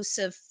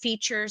all-inclusive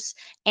features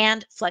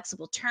and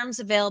flexible terms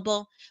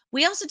available.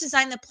 We also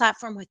designed the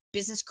platform with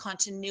business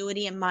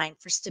continuity in mind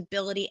for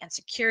stability and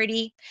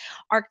security.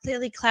 Our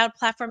Clearly Cloud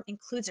platform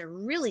includes a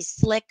really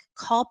slick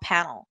call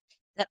panel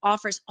that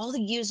offers all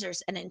the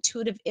users an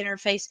intuitive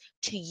interface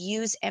to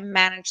use and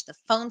manage the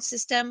phone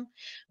system.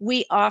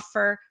 We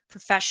offer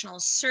professional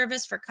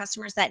service for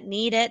customers that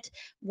need it.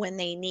 When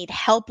they need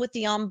help with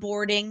the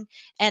onboarding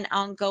and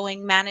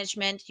ongoing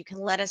management, you can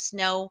let us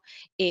know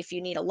if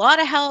you need a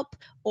lot of help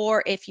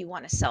or if you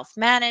want to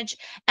self-manage.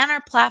 And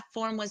our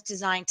platform was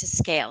designed to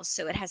scale.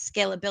 So it has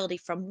scalability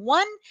from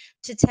 1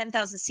 to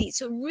 10,000 seats.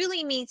 So it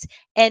really meets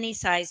any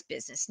size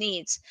business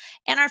needs.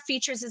 And our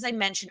features, as I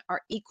mentioned,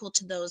 are equal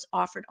to those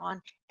offered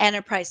on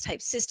enterprise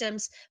type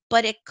systems,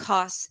 but it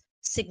costs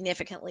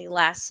significantly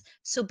less.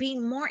 So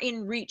being more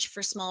in reach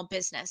for small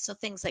business. So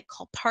things like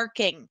call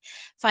parking,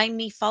 find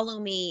me, follow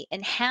me,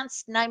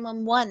 enhanced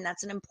 911,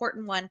 that's an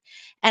important one,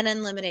 and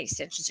unlimited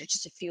extensions are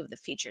just a few of the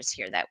features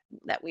here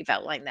that we've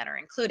outlined that are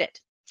included.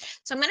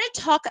 So I'm going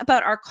to talk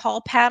about our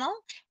call panel,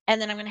 and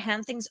then I'm going to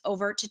hand things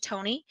over to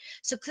Tony.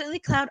 So Clearly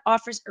Cloud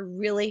offers a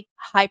really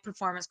high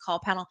performance call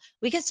panel.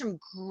 We get some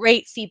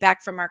great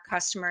feedback from our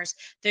customers.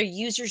 Their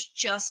users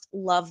just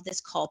love this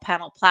call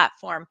panel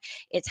platform.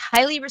 It's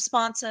highly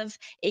responsive.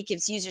 It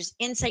gives users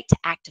insight to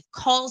active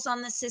calls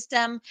on the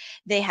system.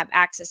 They have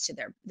access to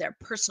their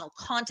personal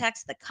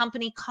contacts, the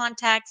company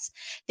contacts.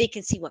 They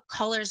can see what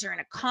callers are in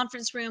a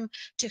conference room,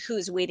 to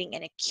who's waiting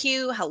in a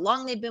queue, how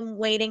long they've been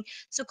waiting.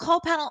 So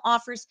Call Panel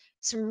offers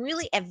some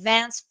really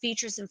advanced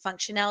features and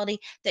functionality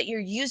that your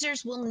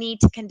users will need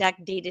to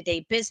conduct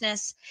day-to-day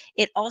business.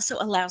 It also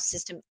allows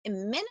system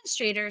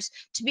administrators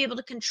to be able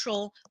to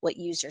control what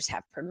users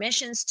have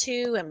permissions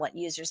to and what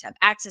users have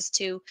access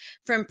to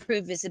for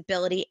improved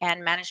visibility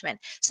and management.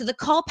 So the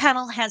call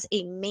panel has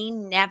a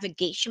main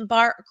navigation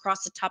bar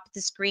across the top of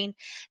the screen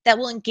that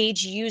will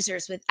engage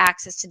users with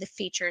access to the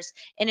features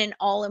in an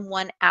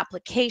all-in-one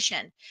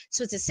application.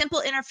 So it's a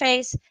simple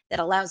interface that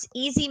allows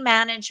easy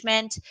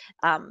management.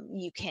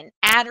 You can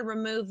add or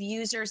remove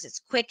users.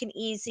 It's quick and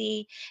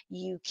easy.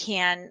 You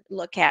can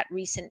look at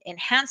recent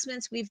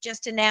enhancements we've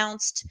just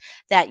announced,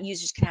 that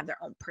users can have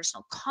their own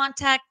personal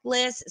contact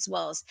list, as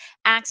well as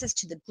access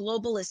to the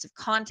global list of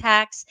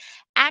contacts.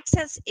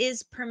 Access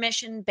is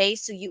permission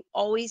based, so you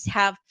always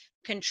have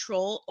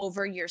control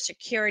over your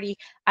security.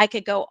 I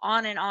could go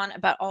on and on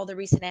about all the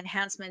recent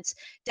enhancements.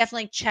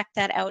 Definitely check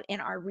that out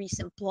in our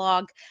recent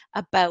blog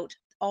about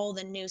all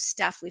the new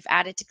stuff we've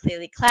added to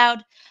Clearly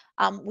Cloud.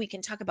 We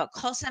can talk about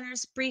call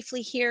centers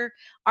briefly here.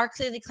 Our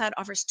Clearly Cloud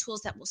offers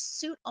tools that will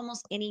suit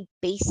almost any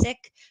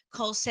basic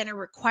call center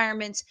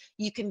requirements.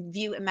 You can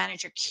view and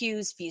manage your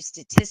queues, view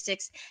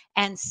statistics,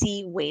 and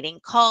see waiting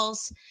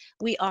calls.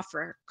 We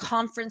offer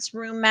conference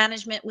room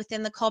management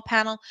within the call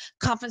panel.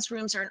 Conference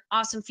rooms are an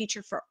awesome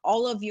feature for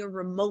all of your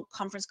remote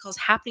conference calls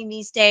happening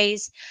these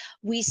days.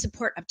 We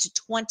support up to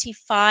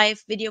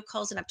 25 video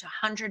calls and up to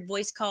 100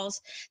 voice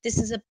calls. This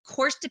is, of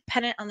course,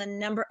 dependent on the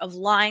number of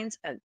lines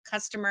a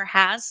customer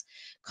has.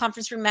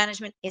 Conference room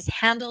management is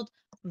handled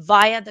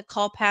via the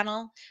call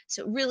panel,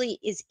 so it really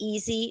is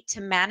easy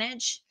to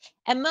manage.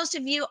 And most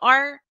of you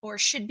are or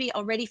should be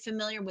already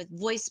familiar with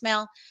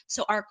voicemail.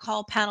 So our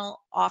call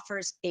panel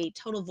offers a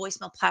total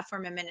voicemail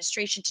platform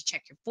administration to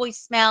check your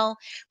voicemail,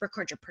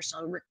 record your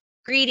personal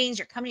greetings,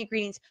 your company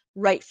greetings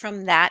right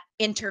from that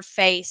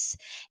interface.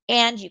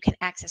 And you can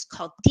access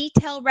call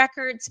detail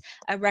records.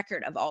 A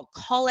record of all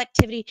call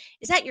activity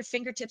is at your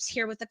fingertips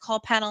here with the call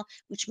panel,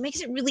 which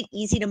makes it really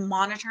easy to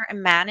monitor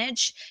and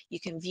manage. You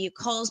can view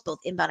calls both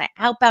inbound and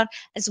outbound,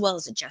 as well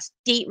as adjust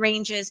date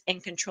ranges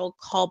and control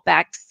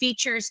callback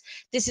features.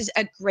 This is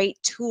a great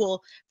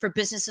tool for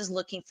businesses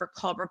looking for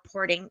call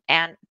reporting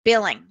and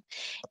billing.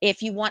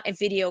 If you want a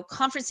video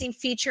conferencing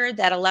feature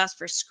that allows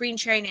for screen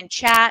sharing and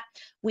chat,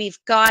 we've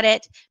got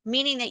it,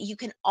 meaning that you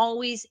can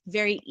always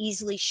very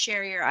easily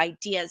share your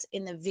ideas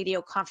in the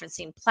video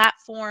conferencing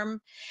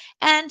platform.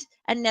 And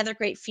another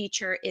great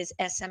feature is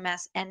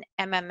SMS and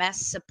MMS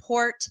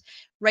support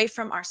right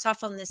from our cell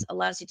phone. This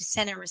allows you to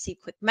send and receive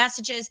quick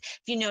messages.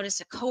 If you notice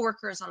a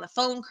coworker is on the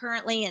phone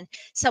currently and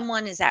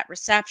someone is at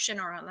reception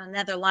or on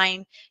another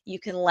line, you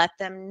can let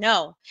them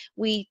know.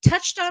 We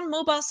touched on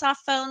mobile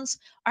soft phones.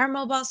 Our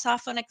mobile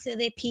soft phone at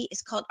ClearlyIP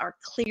is called our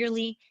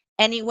Clearly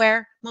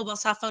Anywhere mobile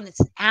soft phone.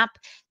 It's an app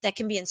that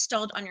can be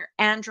installed on your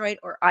Android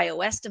or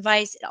iOS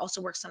device. It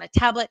also works on a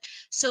tablet.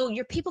 So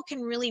your people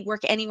can really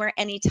work anywhere,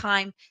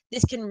 anytime.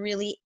 This can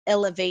really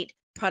elevate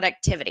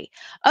productivity.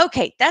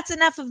 Okay, that's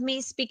enough of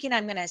me speaking.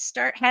 I'm going to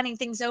start handing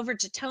things over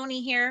to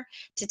Tony here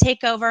to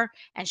take over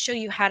and show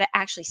you how to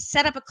actually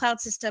set up a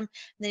cloud system.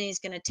 Then he's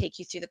going to take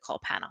you through the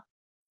call panel.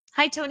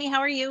 Hi, Tony.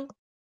 How are you?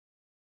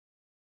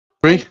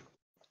 Bre?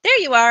 There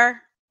you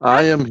are.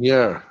 I am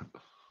here.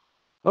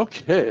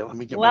 Okay, let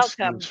me get my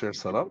screen Welcome. share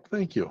set up.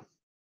 Thank you.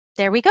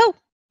 There we go.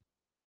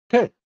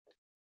 Okay,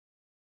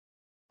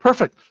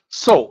 perfect.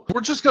 So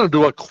we're just going to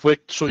do a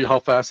quick show you how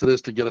fast it is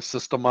to get a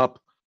system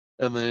up.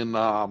 And then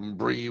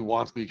Bre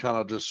wants me to kind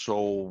of just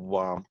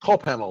show call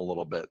panel a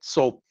little bit.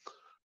 So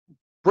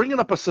bringing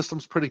up a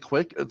system's pretty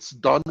quick. It's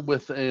done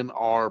within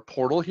our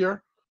portal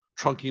here,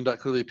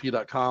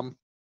 trunking.clearlyip.com.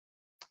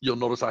 You'll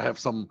notice I have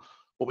some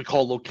what we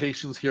call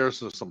locations here.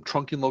 So there's some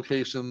trunking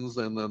locations,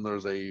 and then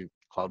there's a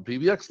Cloud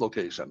PBX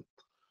location.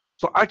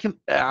 So I can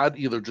add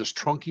either just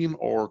trunking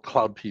or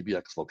Cloud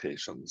PBX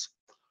locations.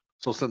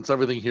 So since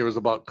everything here is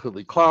about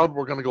Clearly Cloud,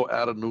 we're going to go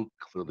add a new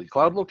Clearly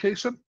Cloud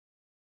location.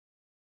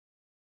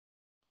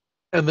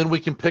 And then we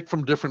can pick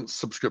from different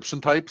subscription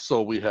types.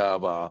 So we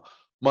have a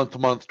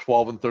month-to-month,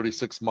 12 and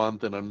 36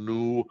 month, and a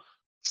new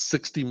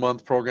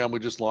 60-month program we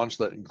just launched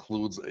that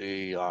includes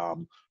a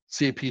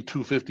CAP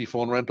 250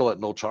 phone rental at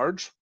no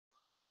charge.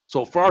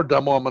 So for our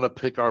demo, I'm going to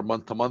pick our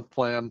month-to-month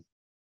plan.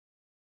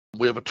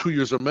 We have a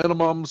 2-user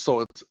minimum, so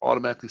it's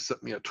automatically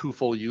set me at 2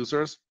 full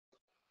users.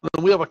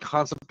 Then we have a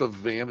concept of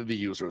vanity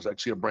users,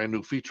 actually a brand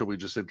new feature we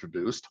just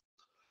introduced.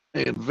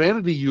 And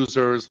vanity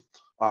users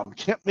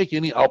can't make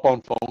any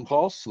outbound phone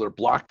calls, so they're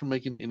blocked from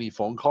making any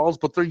phone calls,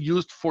 but they're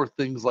used for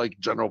things like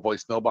general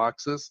voicemail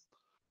boxes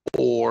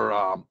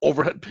or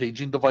overhead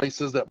paging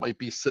devices that might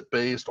be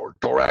SIP-based, or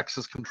door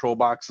access control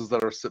boxes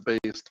that are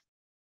SIP-based.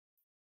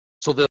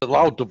 So they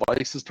allow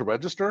devices to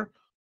register,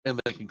 and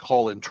they can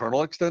call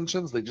internal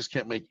extensions. They just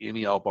can't make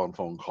any outbound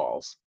phone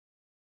calls.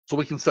 So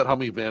we can set how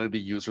many vanity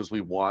users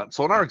we want.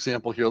 So in our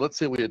example here, let's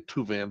say we had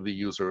 2 vanity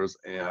users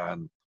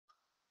and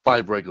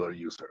 5 regular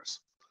users.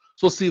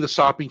 So we'll see the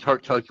shopping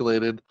cart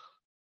calculated.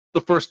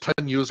 The first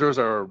 10 users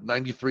are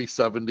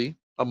 $93.70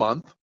 a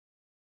month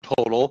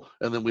total,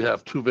 and then we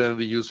have 2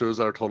 vanity users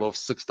that are a total of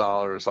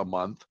 $6 a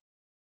month.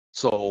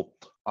 So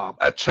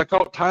at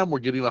checkout time, we're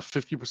getting a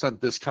 50%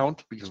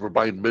 discount because we're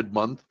buying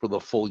mid-month for the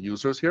full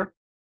users here.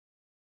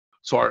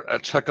 So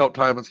at checkout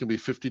time, it's going to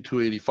be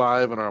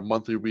 $52.85, and our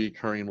monthly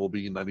recurring will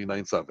be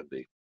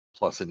 $99.70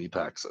 plus any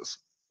taxes.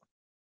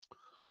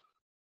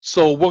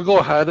 So we'll go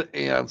ahead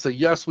and say,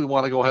 yes, we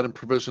want to go ahead and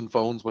provision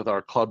phones with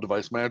our Cloud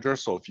Device Manager.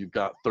 So if you've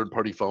got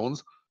third-party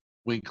phones,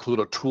 we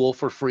include a tool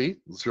for free,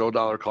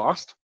 $0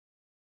 cost.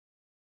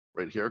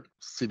 Right here,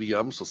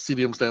 CDM. So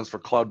CDM stands for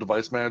Cloud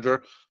Device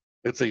Manager.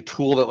 It's a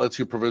tool that lets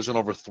you provision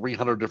over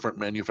 300 different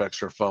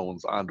manufacturer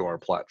phones onto our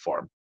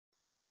platform.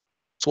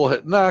 So we'll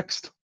hit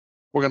next.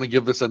 We're going to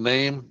give this a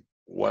name,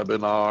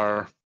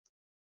 webinar,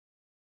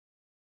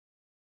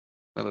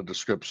 and a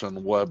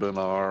description,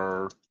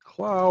 webinar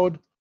cloud.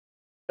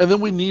 And then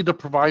we need to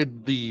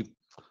provide the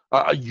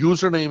a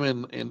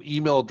username and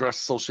email address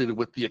associated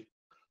with the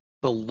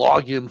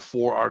login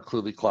for our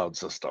Clearly Cloud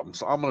system.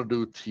 So I'm going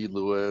to do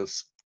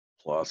TLewis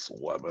plus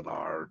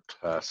webinar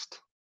test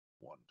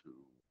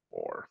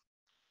 124,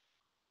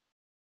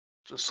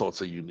 just so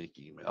it's a unique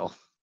email.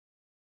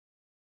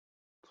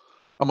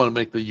 I'm going to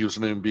make the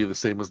username be the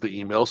same as the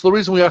email. So the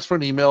reason we ask for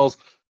an email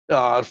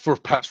is for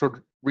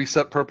password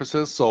reset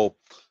purposes. So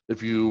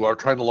if you are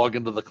trying to log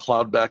into the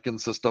cloud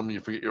backend system, you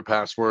forget your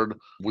password,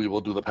 we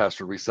will do the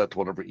password reset to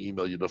whatever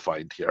email you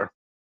defined here.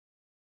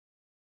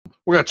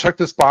 We're going to check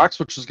this box,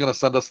 which is going to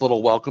send us a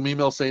little welcome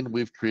email saying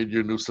we've created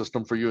your new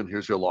system for you and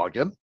here's your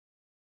login.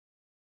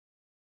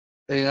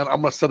 And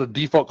I'm going to set a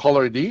default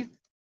caller ID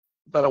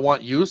that I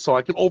want used. So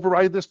I can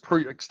override this per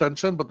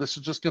extension, but this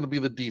is just going to be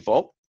the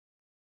default.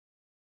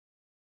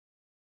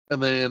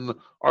 And then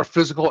our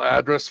physical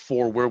address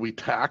for where we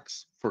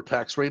tax for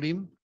tax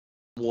rating.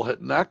 We'll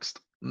hit next.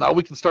 Now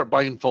we can start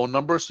buying phone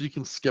numbers. So you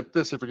can skip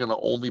this if you're going to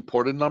only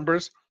port in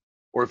numbers,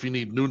 or if you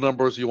need new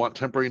numbers, you want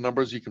temporary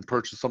numbers, you can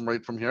purchase them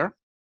right from here.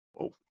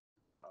 Oh,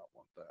 not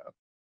want that.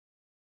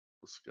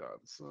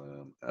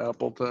 Wisconsin,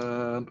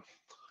 Appleton.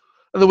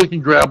 And then we can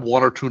grab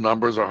 1 or 2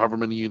 numbers or however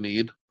many you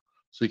need.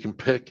 So you can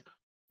pick.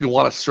 If you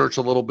want to search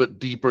a little bit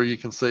deeper, you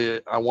can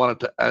say, I want it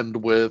to end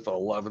with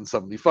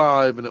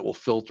 1175, and it will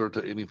filter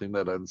to anything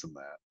that ends in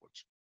that,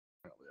 which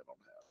apparently I don't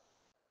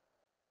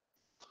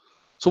have.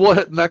 So we'll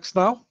hit next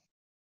now.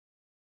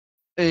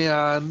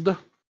 And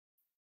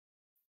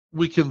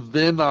We can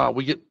then,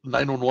 we get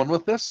 911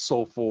 with this.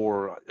 So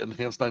for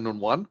enhanced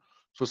 911,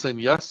 so saying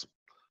yes,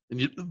 and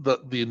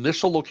the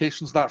initial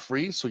location's not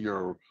free, so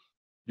you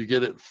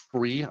get it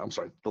free. I'm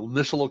sorry, the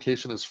initial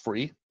location is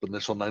free, the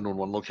initial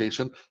 911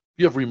 location. If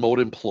you have remote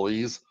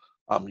employees,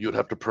 you would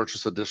have to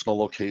purchase additional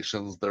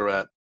locations. They're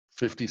at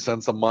 50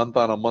 cents a month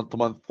on a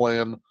month-to-month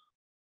plan,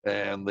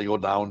 and they go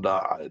down to,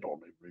 I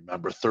don't even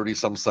remember, 30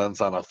 some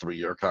cents on a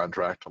 3-year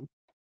contract.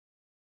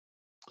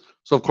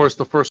 So of course,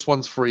 the first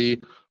one's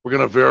free. We're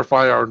going to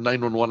verify our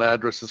 911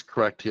 address is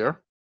correct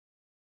here.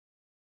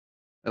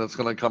 And it's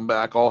going to come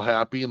back all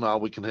happy, and now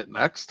we can hit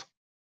next.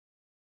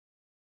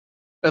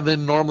 And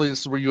then normally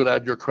this is where you would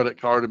add your credit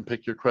card and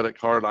pick your credit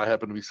card. I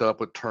happen to be set up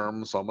with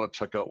terms, so I'm going to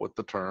check out with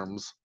the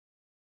terms.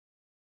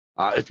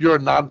 If you're a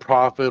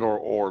nonprofit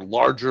or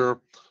larger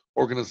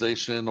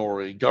organization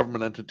or a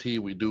government entity,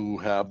 we do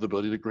have the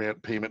ability to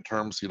grant payment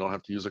terms, so you don't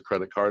have to use a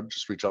credit card.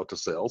 Just reach out to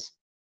sales.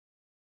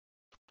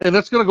 And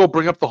it's going to go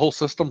bring up the whole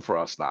system for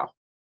us now.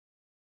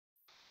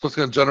 So it's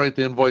going to generate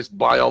the invoice,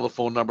 buy all the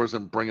phone numbers,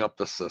 and bring up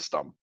the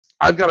system.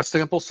 I've got a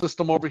sample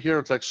system over here.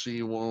 It's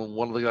actually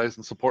one of the guys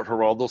in support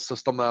Geraldo's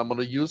system that I'm going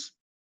to use.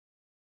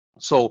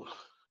 So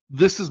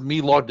this is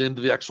me logged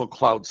into the actual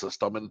cloud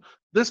system. And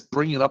this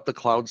bringing up the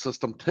cloud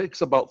system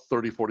takes about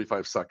 30,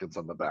 45 seconds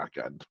on the back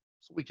end.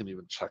 So we can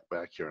even check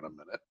back here in a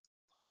minute.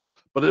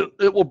 But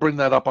it will bring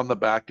that up on the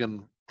back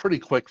end pretty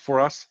quick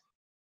for us.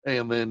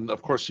 And then,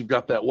 of course, you've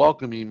got that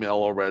welcome email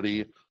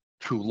already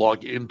to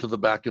log into the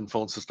backend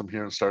phone system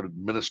here and start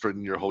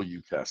administrating your whole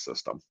UCaaS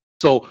system.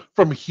 So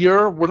from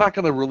here, we're not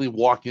going to really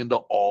walk into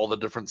all the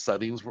different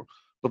settings,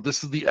 but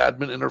this is the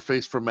admin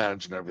interface for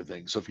managing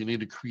everything. So if you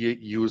need to create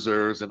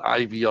users and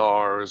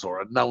IVRs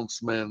or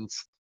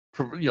announcements,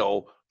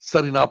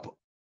 setting up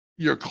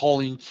your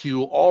calling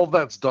queue, all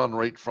that's done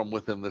right from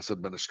within this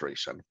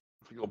administration.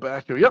 If you go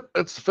back here, yep,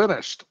 it's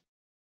finished.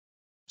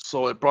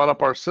 So it brought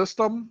up our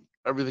system.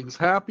 Everything's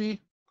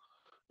happy,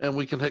 and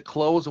we can hit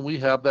close, and we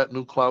have that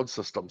new cloud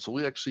system. So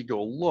we actually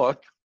go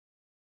look.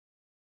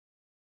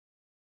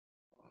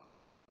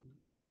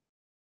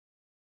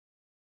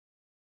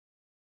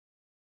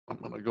 I'm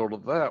going to go to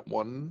that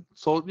one.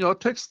 So, it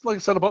takes, like I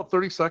said, about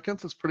 30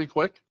 seconds. It's pretty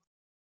quick.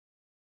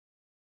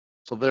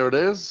 So there it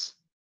is.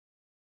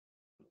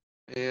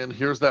 And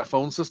here's that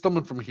phone system.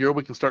 And from here,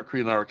 we can start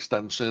creating our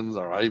extensions,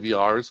 our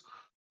IVRs.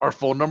 Our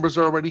phone numbers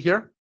are already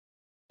here.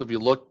 So if you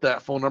look,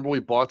 that phone number we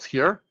bought's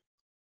here.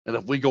 And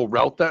if we go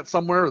route that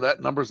somewhere,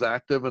 that number's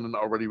active and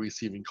already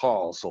receiving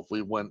calls. So if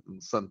we went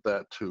and sent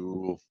that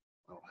to,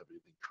 I don't have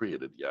anything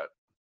created yet.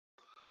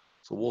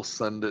 So we'll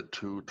send it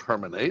to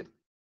terminate.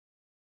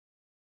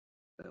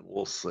 And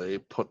we'll say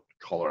put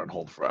caller on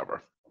hold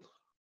forever.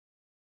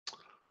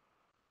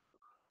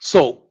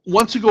 So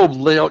once you go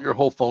lay out your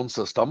whole phone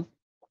system,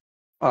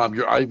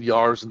 your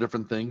IVRs and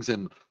different things,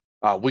 and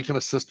we can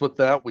assist with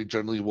that. We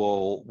generally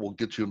will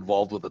get you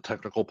involved with a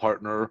technical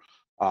partner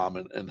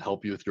and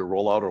help you with your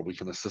rollout, or we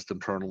can assist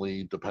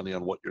internally depending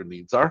on what your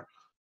needs are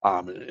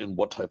and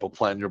what type of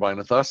plan you're buying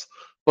with us.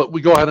 But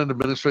we go ahead and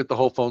administrate the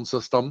whole phone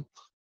system.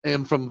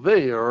 And from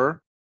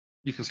there,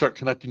 you can start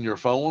connecting your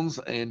phones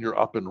and you're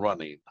up and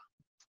running.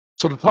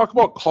 So to talk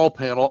about Call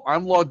Panel,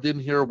 I'm logged in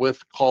here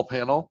with Call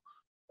Panel,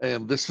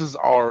 and this is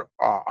our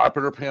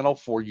operator panel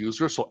for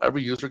users. So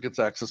every user gets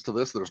access to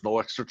this. There's no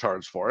extra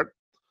charge for it.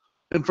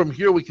 And from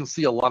here, we can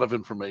see a lot of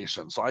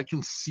information. So I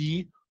can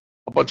see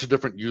a bunch of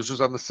different users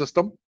on the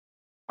system.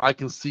 I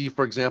can see,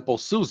 for example,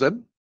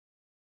 Susan,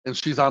 and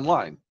she's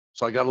online.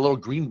 So I got a little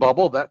green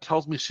bubble. That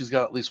tells me she's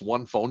got at least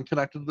one phone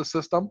connected to the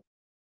system.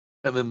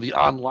 And then the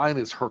online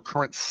is her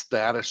current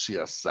status she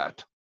has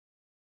set.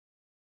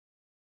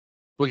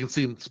 We can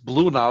see it's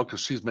blue now because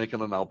she's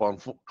making an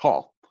outbound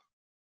call.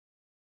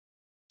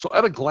 So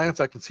at a glance,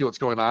 I can see what's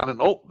going on.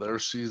 And oh, there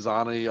she's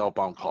on a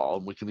outbound call.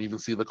 And we can even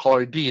see the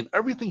caller ID. And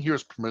everything here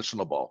is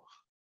permissionable.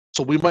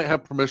 So we might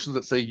have permissions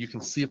that say you can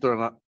see if they're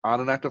not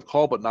on an active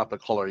call, but not the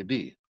caller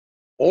ID.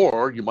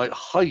 Or you might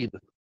hide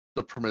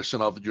the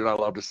permission of you're not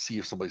allowed to see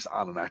if somebody's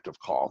on an active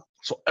call.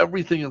 So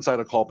everything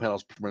inside a call panel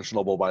is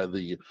permissionable by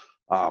the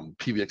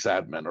PBX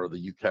admin or the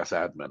UCaaS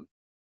admin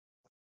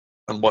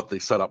and what they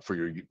set up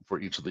for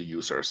each of the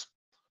users.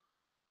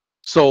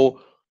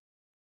 So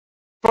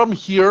from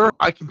here,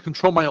 I can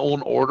control my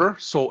own order.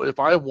 So if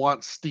I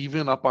want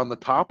Steven up on the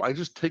top, I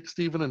just take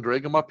Steven and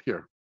drag him up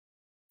here.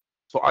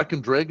 So I can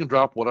drag and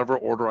drop whatever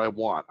order I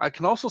want. I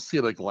can also see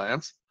at a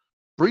glance,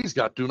 Bre's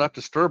got Do Not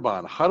Disturb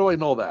on. How do I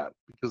know that?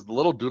 Because the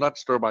little Do Not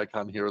Disturb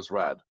icon here is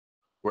red,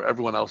 where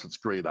everyone else it's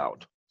grayed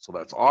out. So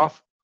that's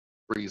off,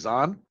 Bre's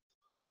on.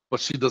 But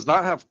she does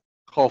not have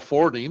call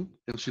forwarding,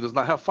 and she does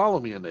not have follow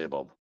me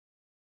enabled.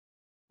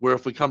 Where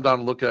if we come down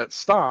and look at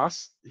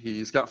Stas,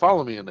 he's got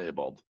follow me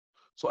enabled.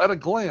 So at a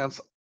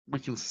glance, we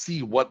can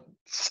see what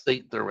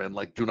state they're in,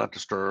 like Do Not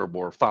Disturb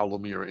or follow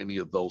me or any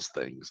of those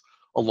things,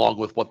 along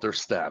with what their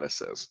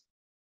status is.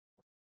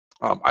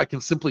 I can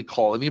simply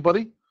call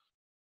anybody.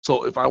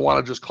 So if I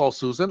want to just call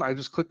Susan, I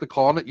just click the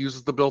call and it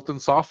uses the built-in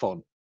soft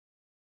phone.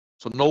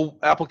 So no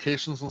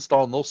applications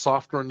installed, no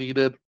software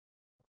needed.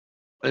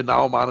 And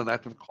now I'm on an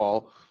active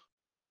call.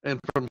 And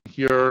from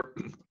here,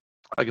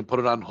 I can put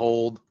it on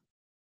hold.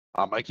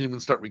 I can even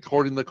start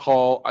recording the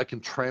call. I can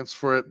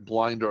transfer it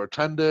blind or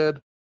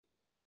attended.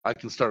 I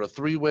can start a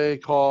three-way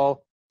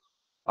call.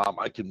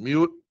 I can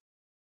mute.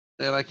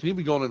 And I can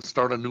even go in and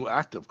start a new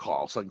active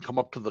call. So I can come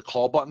up to the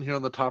call button here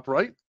on the top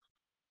right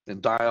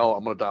and dial,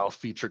 I'm going to dial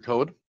feature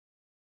code.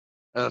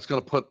 And it's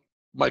going to put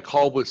my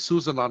call with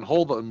Susan on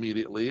hold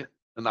immediately.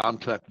 And now I'm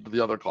connected to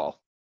the other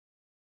call.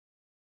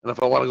 And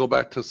if I want to go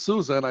back to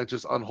Susan, I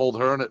just unhold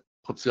her and it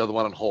puts the other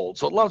one on hold.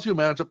 So it allows you to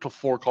manage up to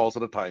 4 calls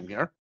at a time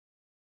here.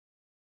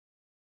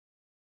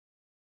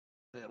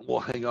 And we'll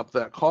hang up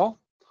that call.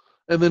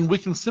 And then we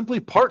can simply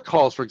park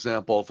calls, for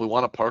example. If we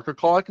want to park a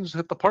call, I can just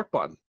hit the park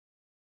button.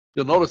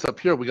 You'll notice up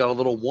here, we got a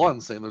little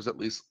 1 saying there's at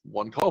least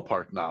 1 call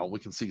parked now. We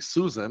can see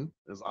Susan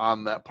is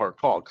on that park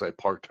call because I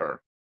parked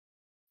her.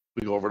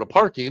 We go over to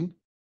parking.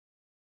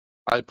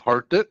 I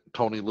parked it,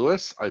 Tony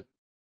Lewis.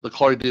 The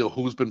caller ID of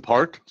who's been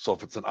parked. So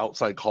if it's an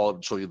outside call,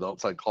 it'll show you the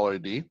outside caller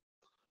ID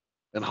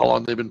and how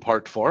long they've been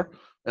parked for.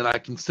 And I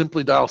can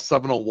simply dial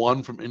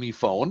 701 from any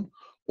phone,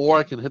 or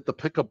I can hit the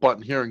pickup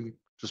button here and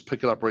just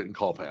pick it up right in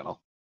call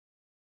panel.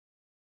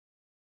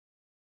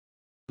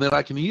 Then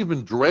I can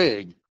even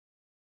drag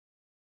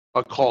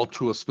a call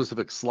to a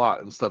specific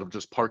slot instead of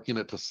just parking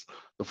it to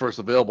the first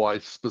available. I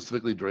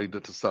specifically dragged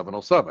it to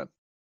 707.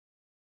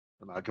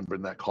 And I can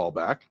bring that call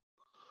back.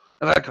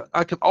 And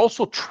I can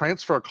also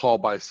transfer a call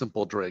by a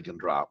simple drag and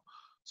drop.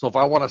 So if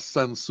I want to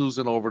send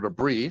Susan over to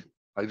Bre,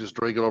 I just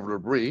drag it over to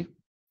Bre,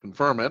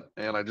 confirm it,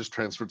 and I just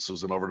transferred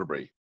Susan over to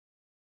Bre.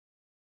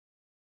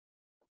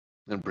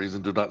 And Bre's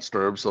in do not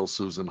disturb, so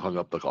Susan hung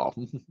up the call.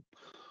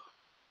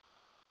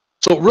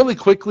 So really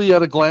quickly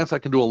at a glance, I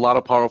can do a lot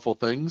of powerful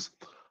things.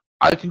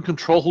 I can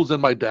control who's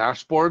in my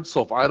dashboard.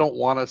 So if I don't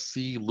want to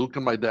see Luke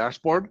in my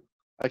dashboard,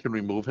 I can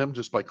remove him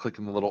just by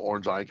clicking the little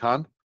orange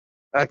icon.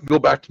 I can go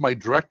back to my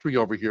directory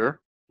over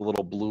here, the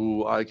little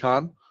blue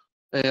icon,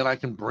 and I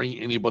can bring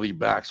anybody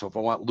back. So if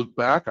I want Luke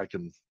back, I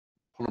can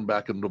put him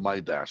back into my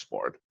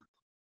dashboard.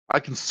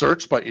 I can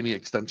search by any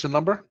extension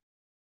number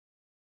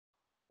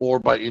or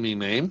by any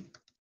name.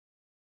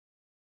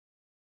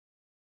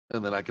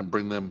 And then I can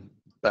bring them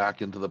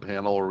back into the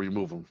panel or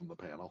remove them from the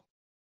panel.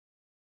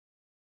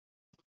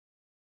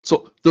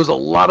 So there's a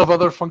lot of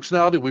other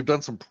functionality. We've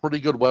done some pretty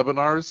good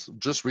webinars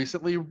just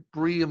recently,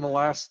 Bre, in the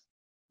last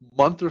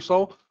month or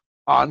so,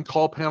 on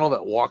call panel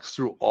that walks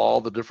through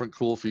all the different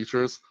cool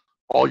features.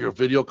 All your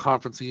video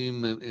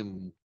conferencing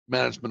and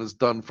management is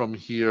done from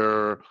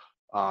here.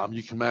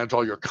 You can manage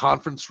all your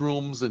conference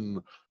rooms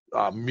and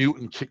mute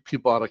and kick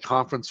people out of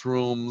conference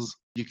rooms.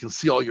 You can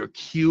see all your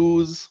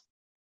queues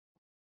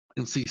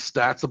and see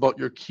stats about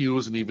your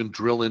queues and even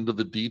drill into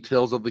the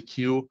details of the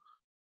queue.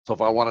 So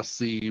if I want to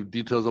see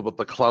details about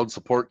the cloud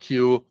support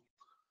queue,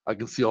 I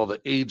can see all the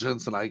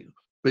agents, and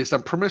based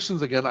on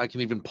permissions, again, I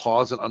can even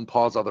pause and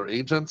unpause other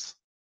agents.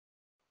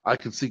 I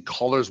can see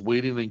callers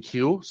waiting in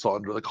queue. So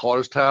under the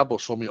callers tab, will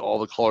show me all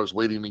the callers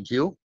waiting in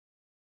queue.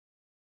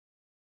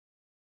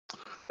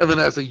 And then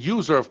as a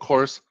user, of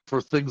course,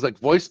 for things like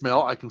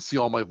voicemail, I can see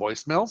all my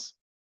voicemails.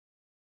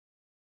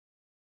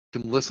 I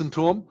can listen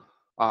to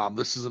them.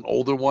 This is an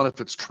older one. If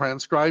it's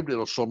transcribed,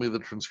 it'll show me the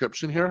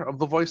transcription here of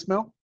the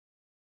voicemail.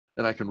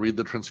 And I can read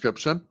the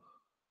transcription.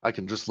 I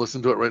can just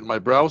listen to it right in my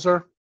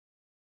browser.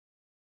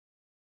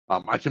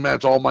 I can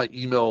manage all my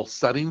email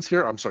settings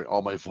here. I'm sorry,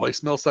 all my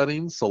voicemail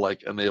settings. So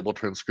like enable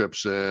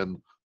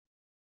transcription,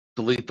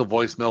 delete the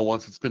voicemail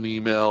once it's been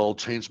emailed,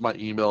 change my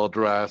email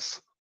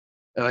address.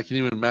 And I can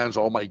even manage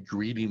all my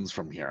greetings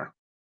from here.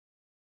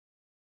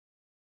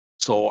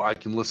 So I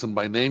can listen to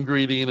my name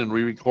greeting and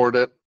re-record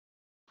it,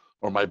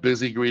 or my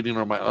busy greeting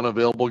or my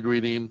unavailable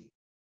greeting.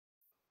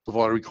 So if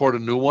I record a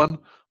new one,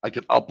 I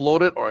can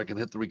upload it or I can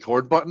hit the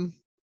record button.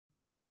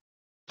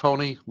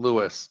 Tony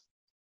Lewis.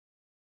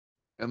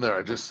 And there,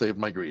 I just saved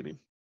my greeting.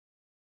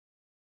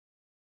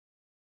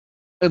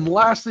 And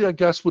lastly, I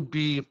guess, would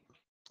be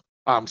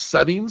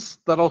settings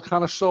that I'll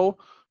kind of show.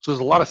 So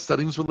there's a lot of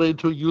settings related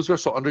to a user.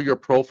 So under your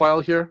profile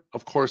here,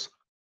 of course,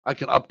 I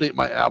can update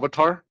my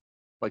avatar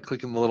by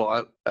clicking the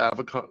little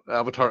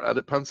avatar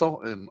edit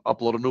pencil and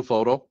upload a new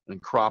photo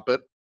and crop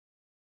it.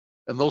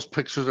 And those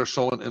pictures are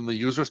shown in the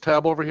users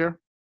tab over here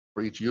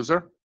for each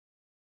user.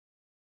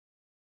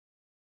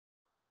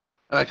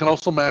 And I can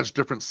also manage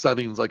different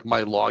settings like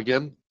my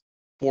login.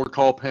 For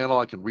call panel,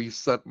 I can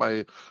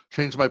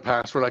change my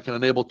password. I can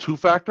enable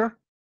 2-factor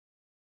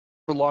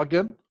for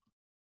login.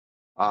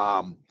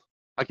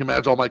 I can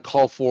manage all my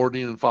call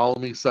forwarding and follow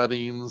me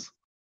settings.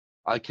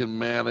 I can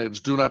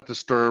manage do not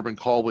disturb and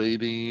call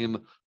waiting.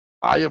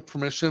 I have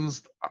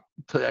permissions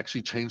to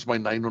actually change my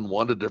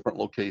 911 to different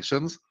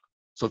locations.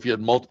 So if you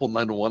had multiple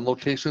 911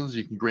 locations,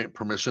 you can grant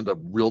permission to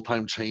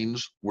real-time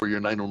change where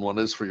your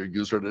 911 is for your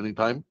user at any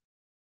time.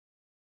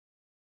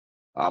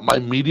 My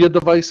media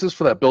devices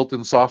for that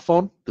built-in soft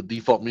phone, the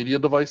default media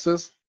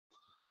devices.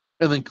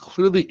 And then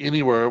Clearly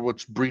Anywhere,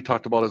 which Bre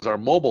talked about as our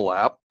mobile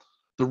app.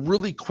 The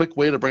really quick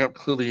way to bring up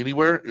Clearly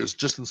Anywhere is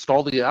just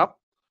install the app,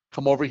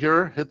 come over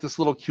here, hit this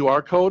little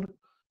QR code,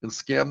 and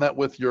scan that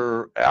with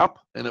your app,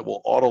 and it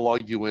will auto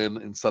log you in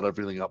and set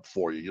everything up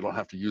for you. You don't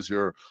have to use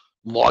your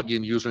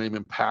login username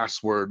and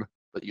password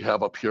that you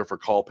have up here for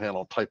Call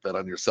Panel. Type that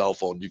on your cell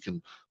phone. You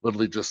can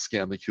literally just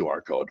scan the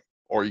QR code,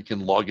 or you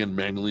can log in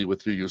manually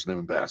with your username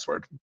and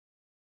password.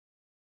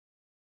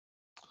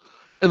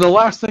 And the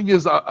last thing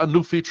is a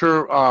new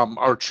feature,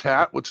 our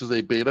chat, which is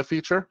a beta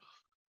feature.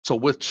 So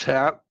with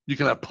chat, you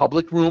can have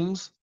public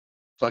rooms.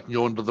 So I can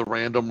go into the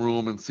random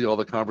room and see all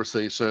the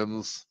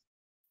conversations.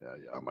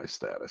 Yeah, my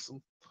status.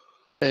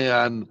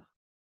 And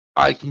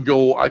I can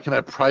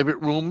have private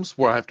rooms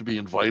where I have to be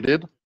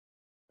invited,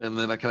 and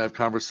then I can have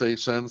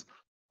conversations.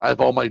 I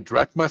have all my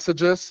direct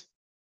messages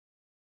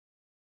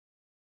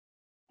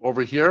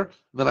over here.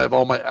 And then I have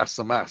all my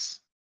SMS.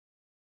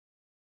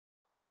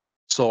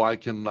 So I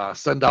can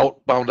send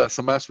outbound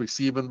SMS,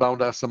 receive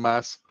inbound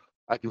SMS.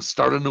 I can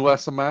start a new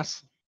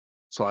SMS.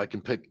 So I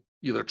can pick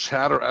either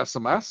chat or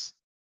SMS.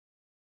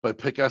 If I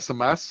pick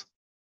SMS,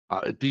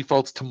 it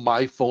defaults to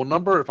my phone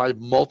number. If I have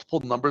multiple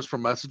numbers for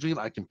messaging,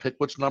 I can pick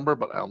which number,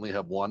 but I only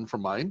have one for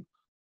mine.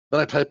 Then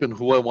I type in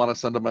who I want to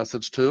send a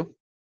message to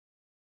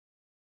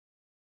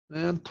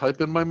and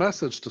type in my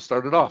message to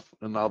start it off.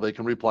 And now they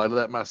can reply to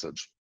that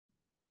message.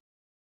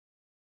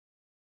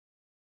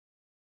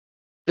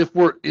 If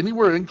we're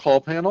anywhere in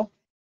Call Panel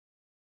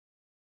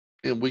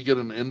and we get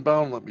an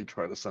inbound, let me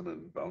try to send an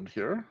inbound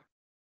here.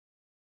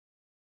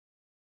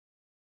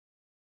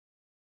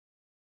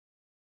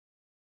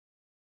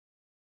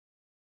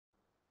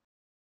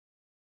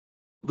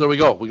 There we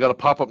go. We got a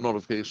pop-up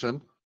notification,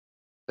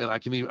 and I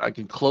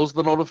can close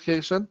the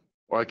notification,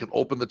 or I can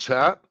open the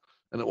chat,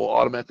 and it will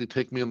automatically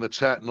take me in the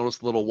chat. Notice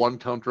the little 1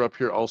 counter up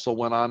here also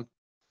went on,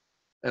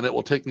 and it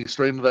will take me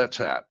straight into that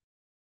chat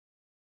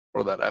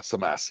or that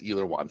SMS,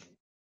 either one.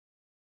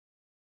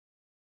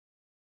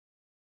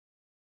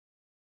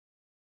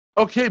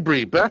 Okay,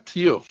 Bre, back to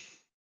you.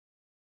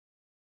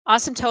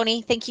 Awesome,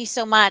 Tony. Thank you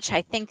so much.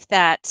 I think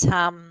that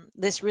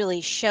this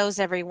really shows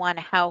everyone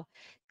how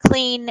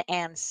clean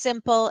and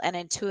simple and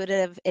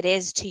intuitive it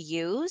is to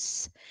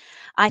use.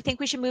 I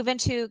think we should move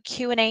into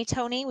Q&A,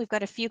 Tony. We've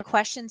got a few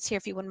questions here,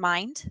 if you wouldn't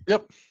mind.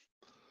 Yep.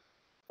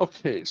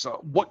 Okay,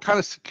 so what kind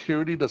of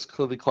security does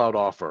Clearly Cloud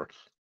offer?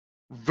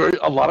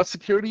 A lot of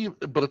security,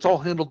 but it's all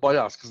handled by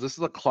us because this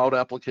is a cloud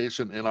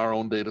application in our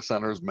own data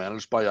centers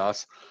managed by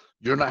us.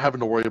 You're not having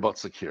to worry about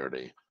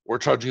security. We're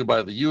charging you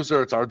by the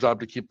user. It's our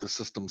job to keep the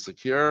system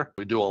secure.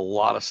 We do a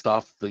lot of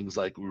stuff, things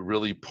like we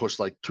really push,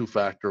 like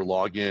two-factor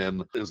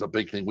login is a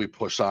big thing we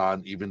push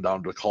on, even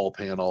down to Call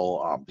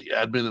Panel. The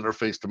admin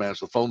interface to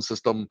manage the phone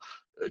system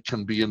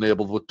can be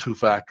enabled with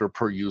two-factor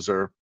per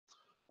user.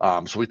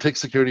 So we take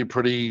security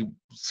pretty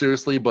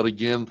seriously, but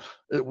again,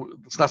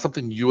 it's not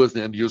something you as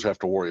the end user have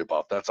to worry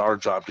about. That's our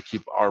job to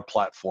keep our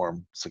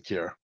platform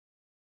secure.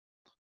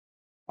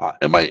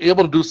 Am I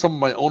able to do some of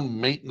my own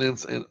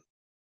maintenance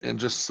and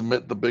just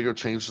submit the bigger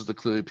changes to the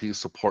ClearlyIP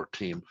support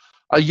team?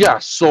 Yeah,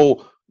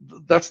 so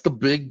that's the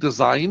big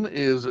design,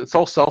 is it's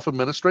all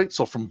self-administrate.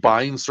 So from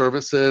buying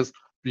services,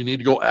 if you need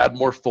to go add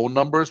more phone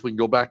numbers, we can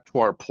go back to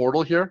our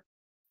portal here.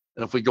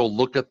 And if we go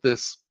look at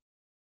this,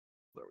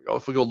 there we go.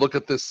 If we go look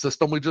at this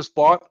system we just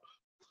bought,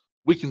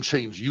 we can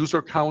change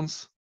user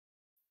counts.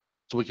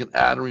 So we can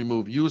add and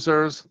remove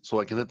users. So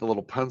I can hit the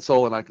little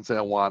pencil and I can say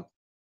I want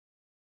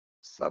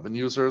 7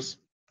 users.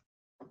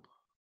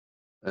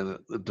 And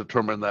it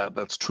determine that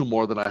that's 2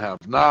 more than I have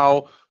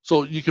now.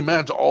 So you can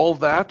manage all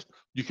of that.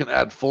 You can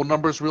add phone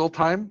numbers real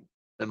time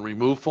and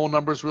remove phone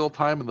numbers real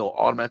time, and they'll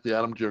automatically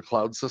add them to your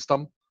cloud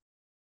system.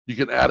 You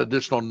can add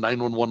additional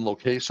 911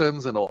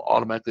 locations, and it'll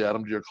automatically add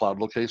them to your cloud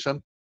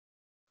location.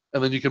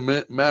 And then you can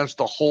manage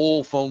the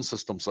whole phone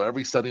system, so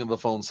every setting of the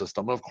phone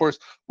system. And of course,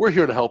 we're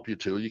here to help you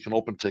too. You can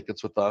open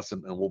tickets with us,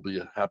 and we'll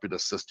be happy to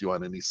assist you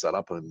on any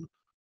setup and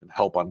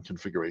help on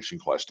configuration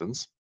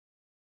questions.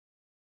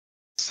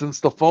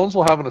 Since the phones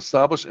will have an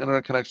established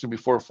internet connection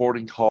before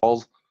forwarding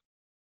calls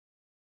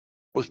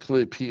with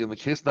ClearlyIP, in the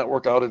case of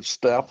network outage,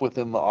 staff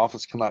within the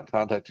office cannot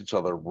contact each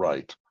other,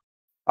 right?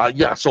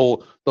 Yeah,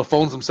 so the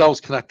phones themselves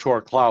connect to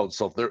our cloud.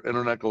 So if their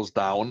internet goes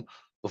down,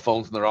 the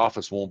phones in their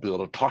office won't be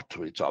able to talk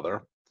to each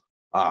other.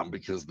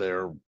 Because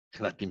they're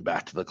connecting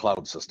back to the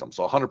cloud system.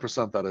 So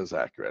 100% that is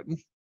accurate.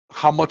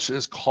 How much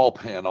is Call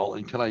Panel,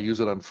 and can I use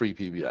it on free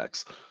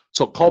PBX?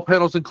 So Call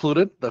Panel is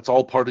included. That's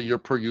all part of your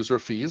per user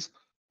fees.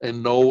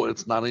 And no,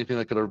 it's not anything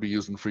that could ever be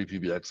used in free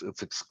PBX.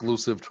 It's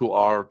exclusive to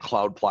our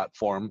cloud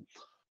platform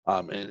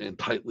and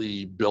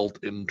tightly built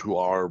into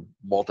our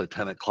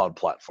multi-tenant cloud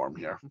platform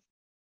here.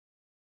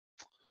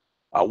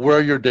 Where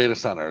are your data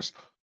centers?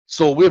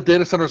 So we have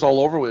data centers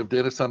all over. We have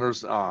data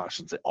centers, I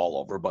shouldn't say all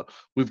over, but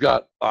we've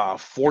got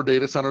 4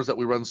 data centers that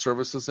we run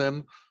services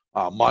in,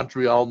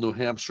 Montreal, New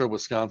Hampshire,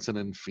 Wisconsin,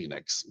 and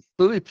Phoenix.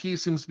 ClearlyIP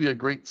seems to be a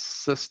great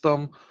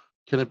system.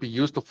 Can it be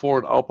used to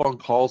forward outbound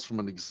calls from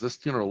an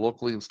existing or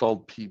locally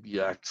installed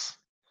PBX?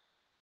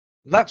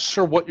 Not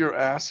sure what you're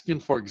asking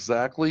for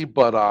exactly,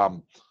 but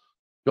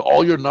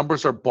all your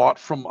numbers are bought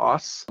from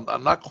us.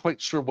 I'm not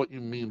quite sure what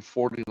you mean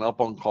forwarding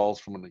outbound calls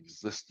from an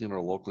existing or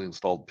locally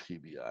installed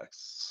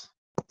PBX.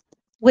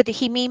 Would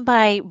he mean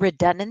by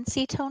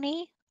redundancy,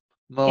 Tony?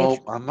 No,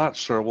 I'm not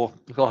sure.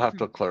 He'll have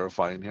to Hmm.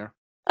 clarify in here.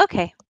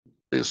 Okay.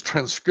 Is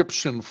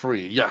transcription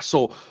free? Yeah,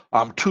 so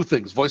two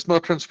things.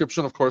 Voicemail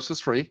transcription, of course, is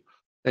free,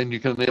 and you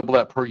can enable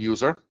that per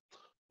user.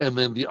 And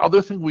then the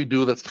other thing we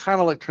do that's kind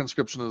of like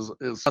transcription is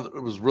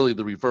it was really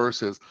the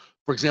reverse is,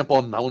 for example,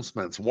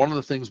 announcements. One of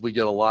the things we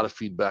get a lot of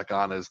feedback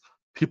on is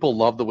people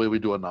love the way we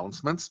do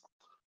announcements.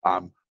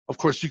 Of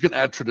course, you can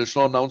add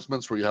traditional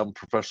announcements where you have them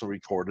professionally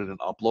recorded and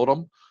upload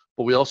them,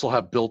 but we also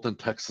have built-in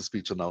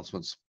text-to-speech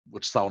announcements,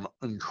 which sound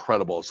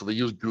incredible. So they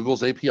use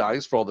Google's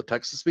APIs for all the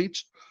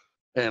text-to-speech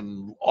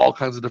and all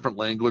kinds of different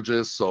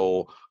languages.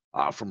 So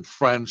from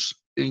French,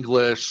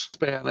 English,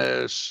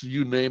 Spanish,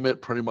 you name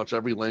it, pretty much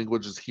every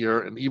language is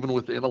here. And even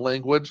within a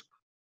language,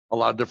 a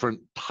lot of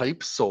different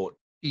types. So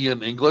E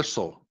in English,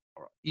 so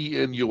E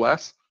in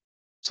US.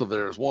 So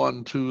there's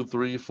 1, 2,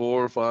 3,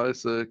 4, 5,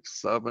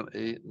 6, 7,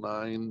 8,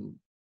 9,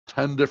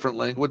 10 different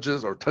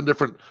languages or 10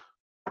 different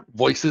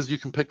voices you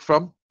can pick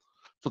from.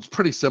 So it's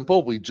pretty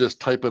simple. We just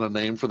type in a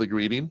name for the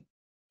greeting,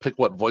 pick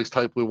what voice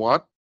type we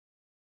want,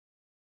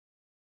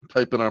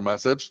 type in our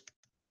message,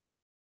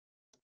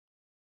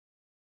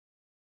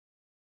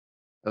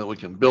 and then we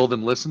can build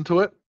and listen to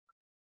it,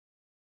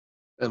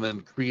 and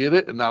then create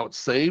it, and now it's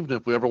saved.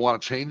 If we ever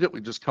want to change it,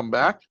 we just come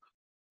back,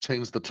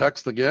 change the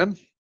text again,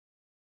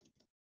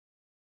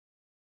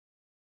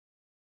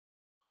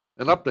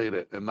 and update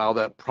it, and now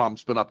that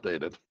prompt's been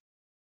updated.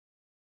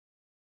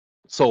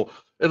 So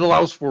it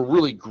allows for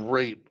really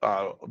great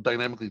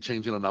dynamically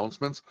changing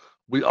announcements.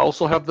 We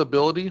also have the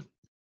ability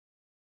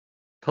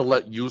to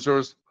let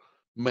users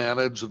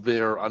manage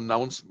their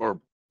announcement,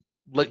 or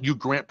let you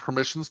grant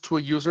permissions to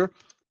a user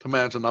to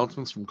manage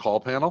announcements from call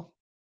panel.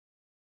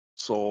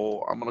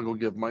 So I'm going to go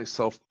give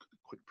myself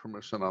quick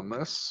permission on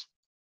this.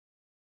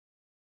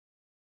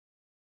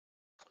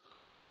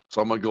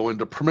 So I'm going to go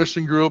into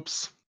permission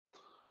groups,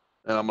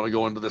 and I'm going to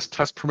go into this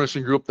test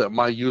permission group that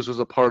my user is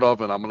a part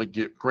of, and I'm going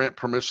to grant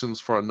permissions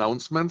for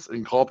announcements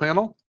in call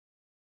panel.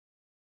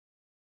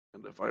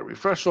 And if I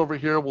refresh over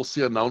here, we'll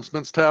see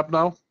announcements tab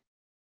now.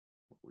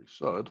 We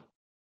should.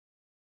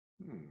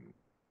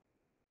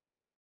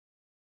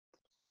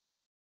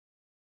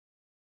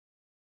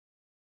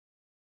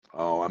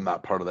 Oh, I'm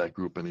not part of that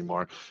group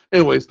anymore.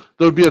 Anyways,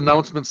 there'll be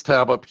announcements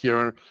tab up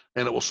here,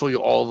 and it will show you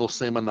all those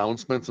same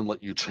announcements and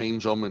let you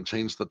change them and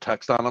change the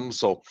text on them.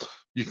 So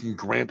you can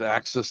grant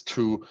access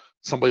to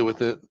somebody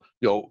with it,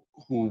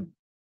 who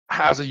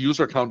has a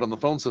user account on the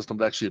phone system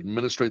to actually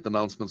administrate the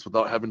announcements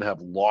without having to have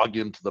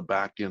login to the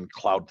backend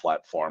cloud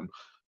platform.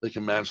 They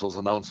can manage those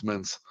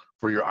announcements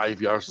for your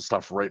IVRs and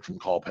stuff right from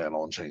call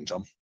panel and change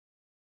them.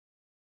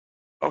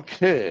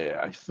 Okay,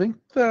 I think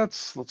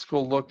let's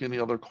go look. Any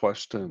other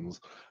questions?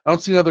 I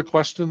don't see any other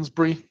questions,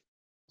 Bre,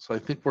 so I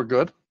think we're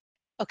good.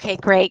 Okay,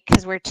 great,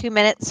 because we're 2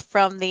 minutes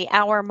from the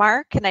hour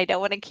mark, and I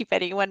don't want to keep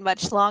anyone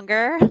much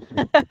longer.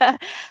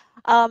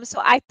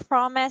 So I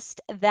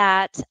promised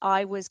that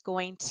I was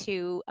going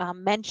to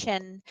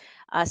mention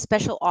a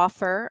special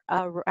offer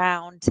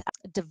around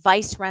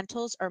device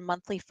rentals or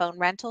monthly phone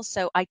rentals.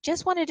 So I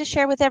just wanted to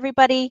share with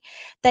everybody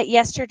that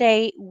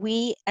yesterday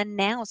we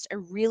announced a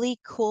really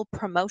cool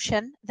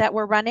promotion that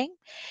we're running.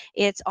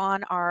 It's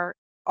on our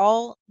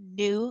all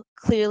new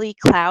Clearly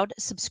Cloud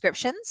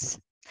subscriptions,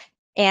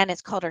 and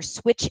it's called our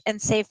Switch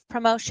and Save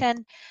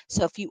promotion.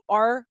 So if you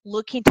are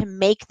looking to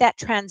make that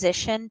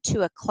transition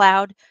to a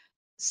cloud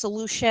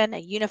solution, a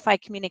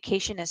unified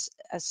communication as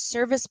a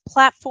service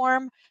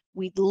platform,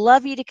 we'd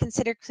love you to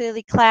consider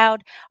Clearly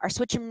Cloud. Our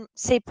Switch and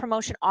Save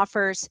promotion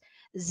offers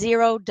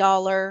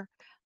 $0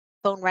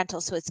 phone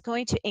rental. So it's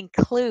going to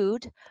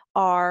include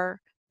our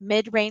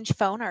mid-range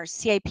phone, our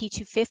CIP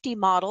 250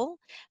 model,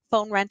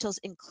 phone rentals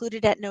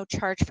included at no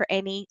charge for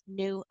any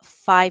new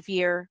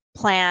 5-year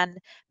plan,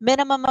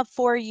 minimum of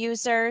 4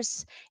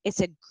 users.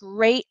 It's a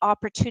great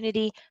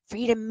opportunity for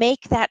you to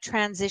make that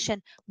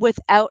transition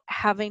without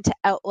having to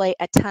outlay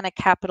a ton of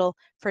capital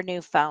for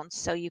new phones.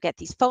 So you get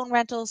these phone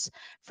rentals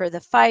for the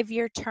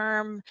 5-year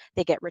term.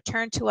 They get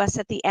returned to us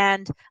at the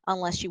end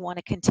unless you want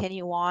to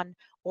continue on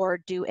or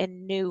do a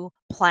new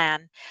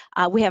plan.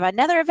 We have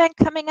another event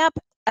coming up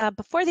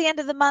before the end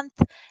of the month.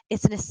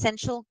 It's an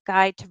essential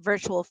guide to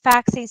virtual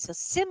faxing. So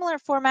similar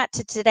format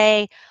to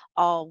today.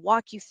 I'll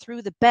walk you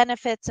through the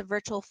benefits of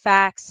virtual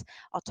fax.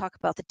 I'll talk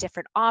about the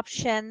different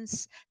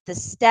options, the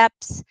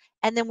steps,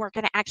 and then we're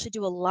going to actually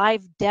do a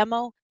live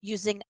demo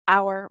using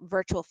our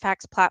virtual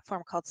fax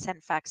platform called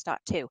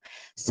SendFax.to.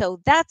 So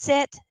that's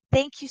it.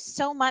 Thank you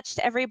so much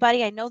to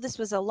everybody. I know this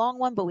was a long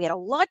one, but we had a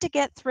lot to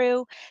get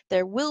through.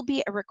 There will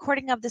be a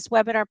recording of this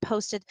webinar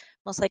posted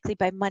most likely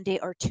by Monday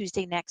or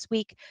Tuesday next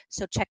week.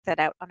 So check that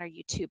out on our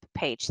YouTube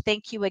page.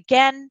 Thank you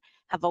again.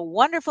 Have a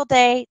wonderful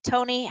day.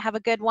 Tony, have a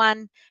good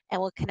one,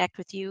 and we'll connect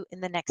with you in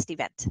the next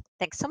event.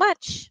 Thanks so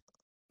much.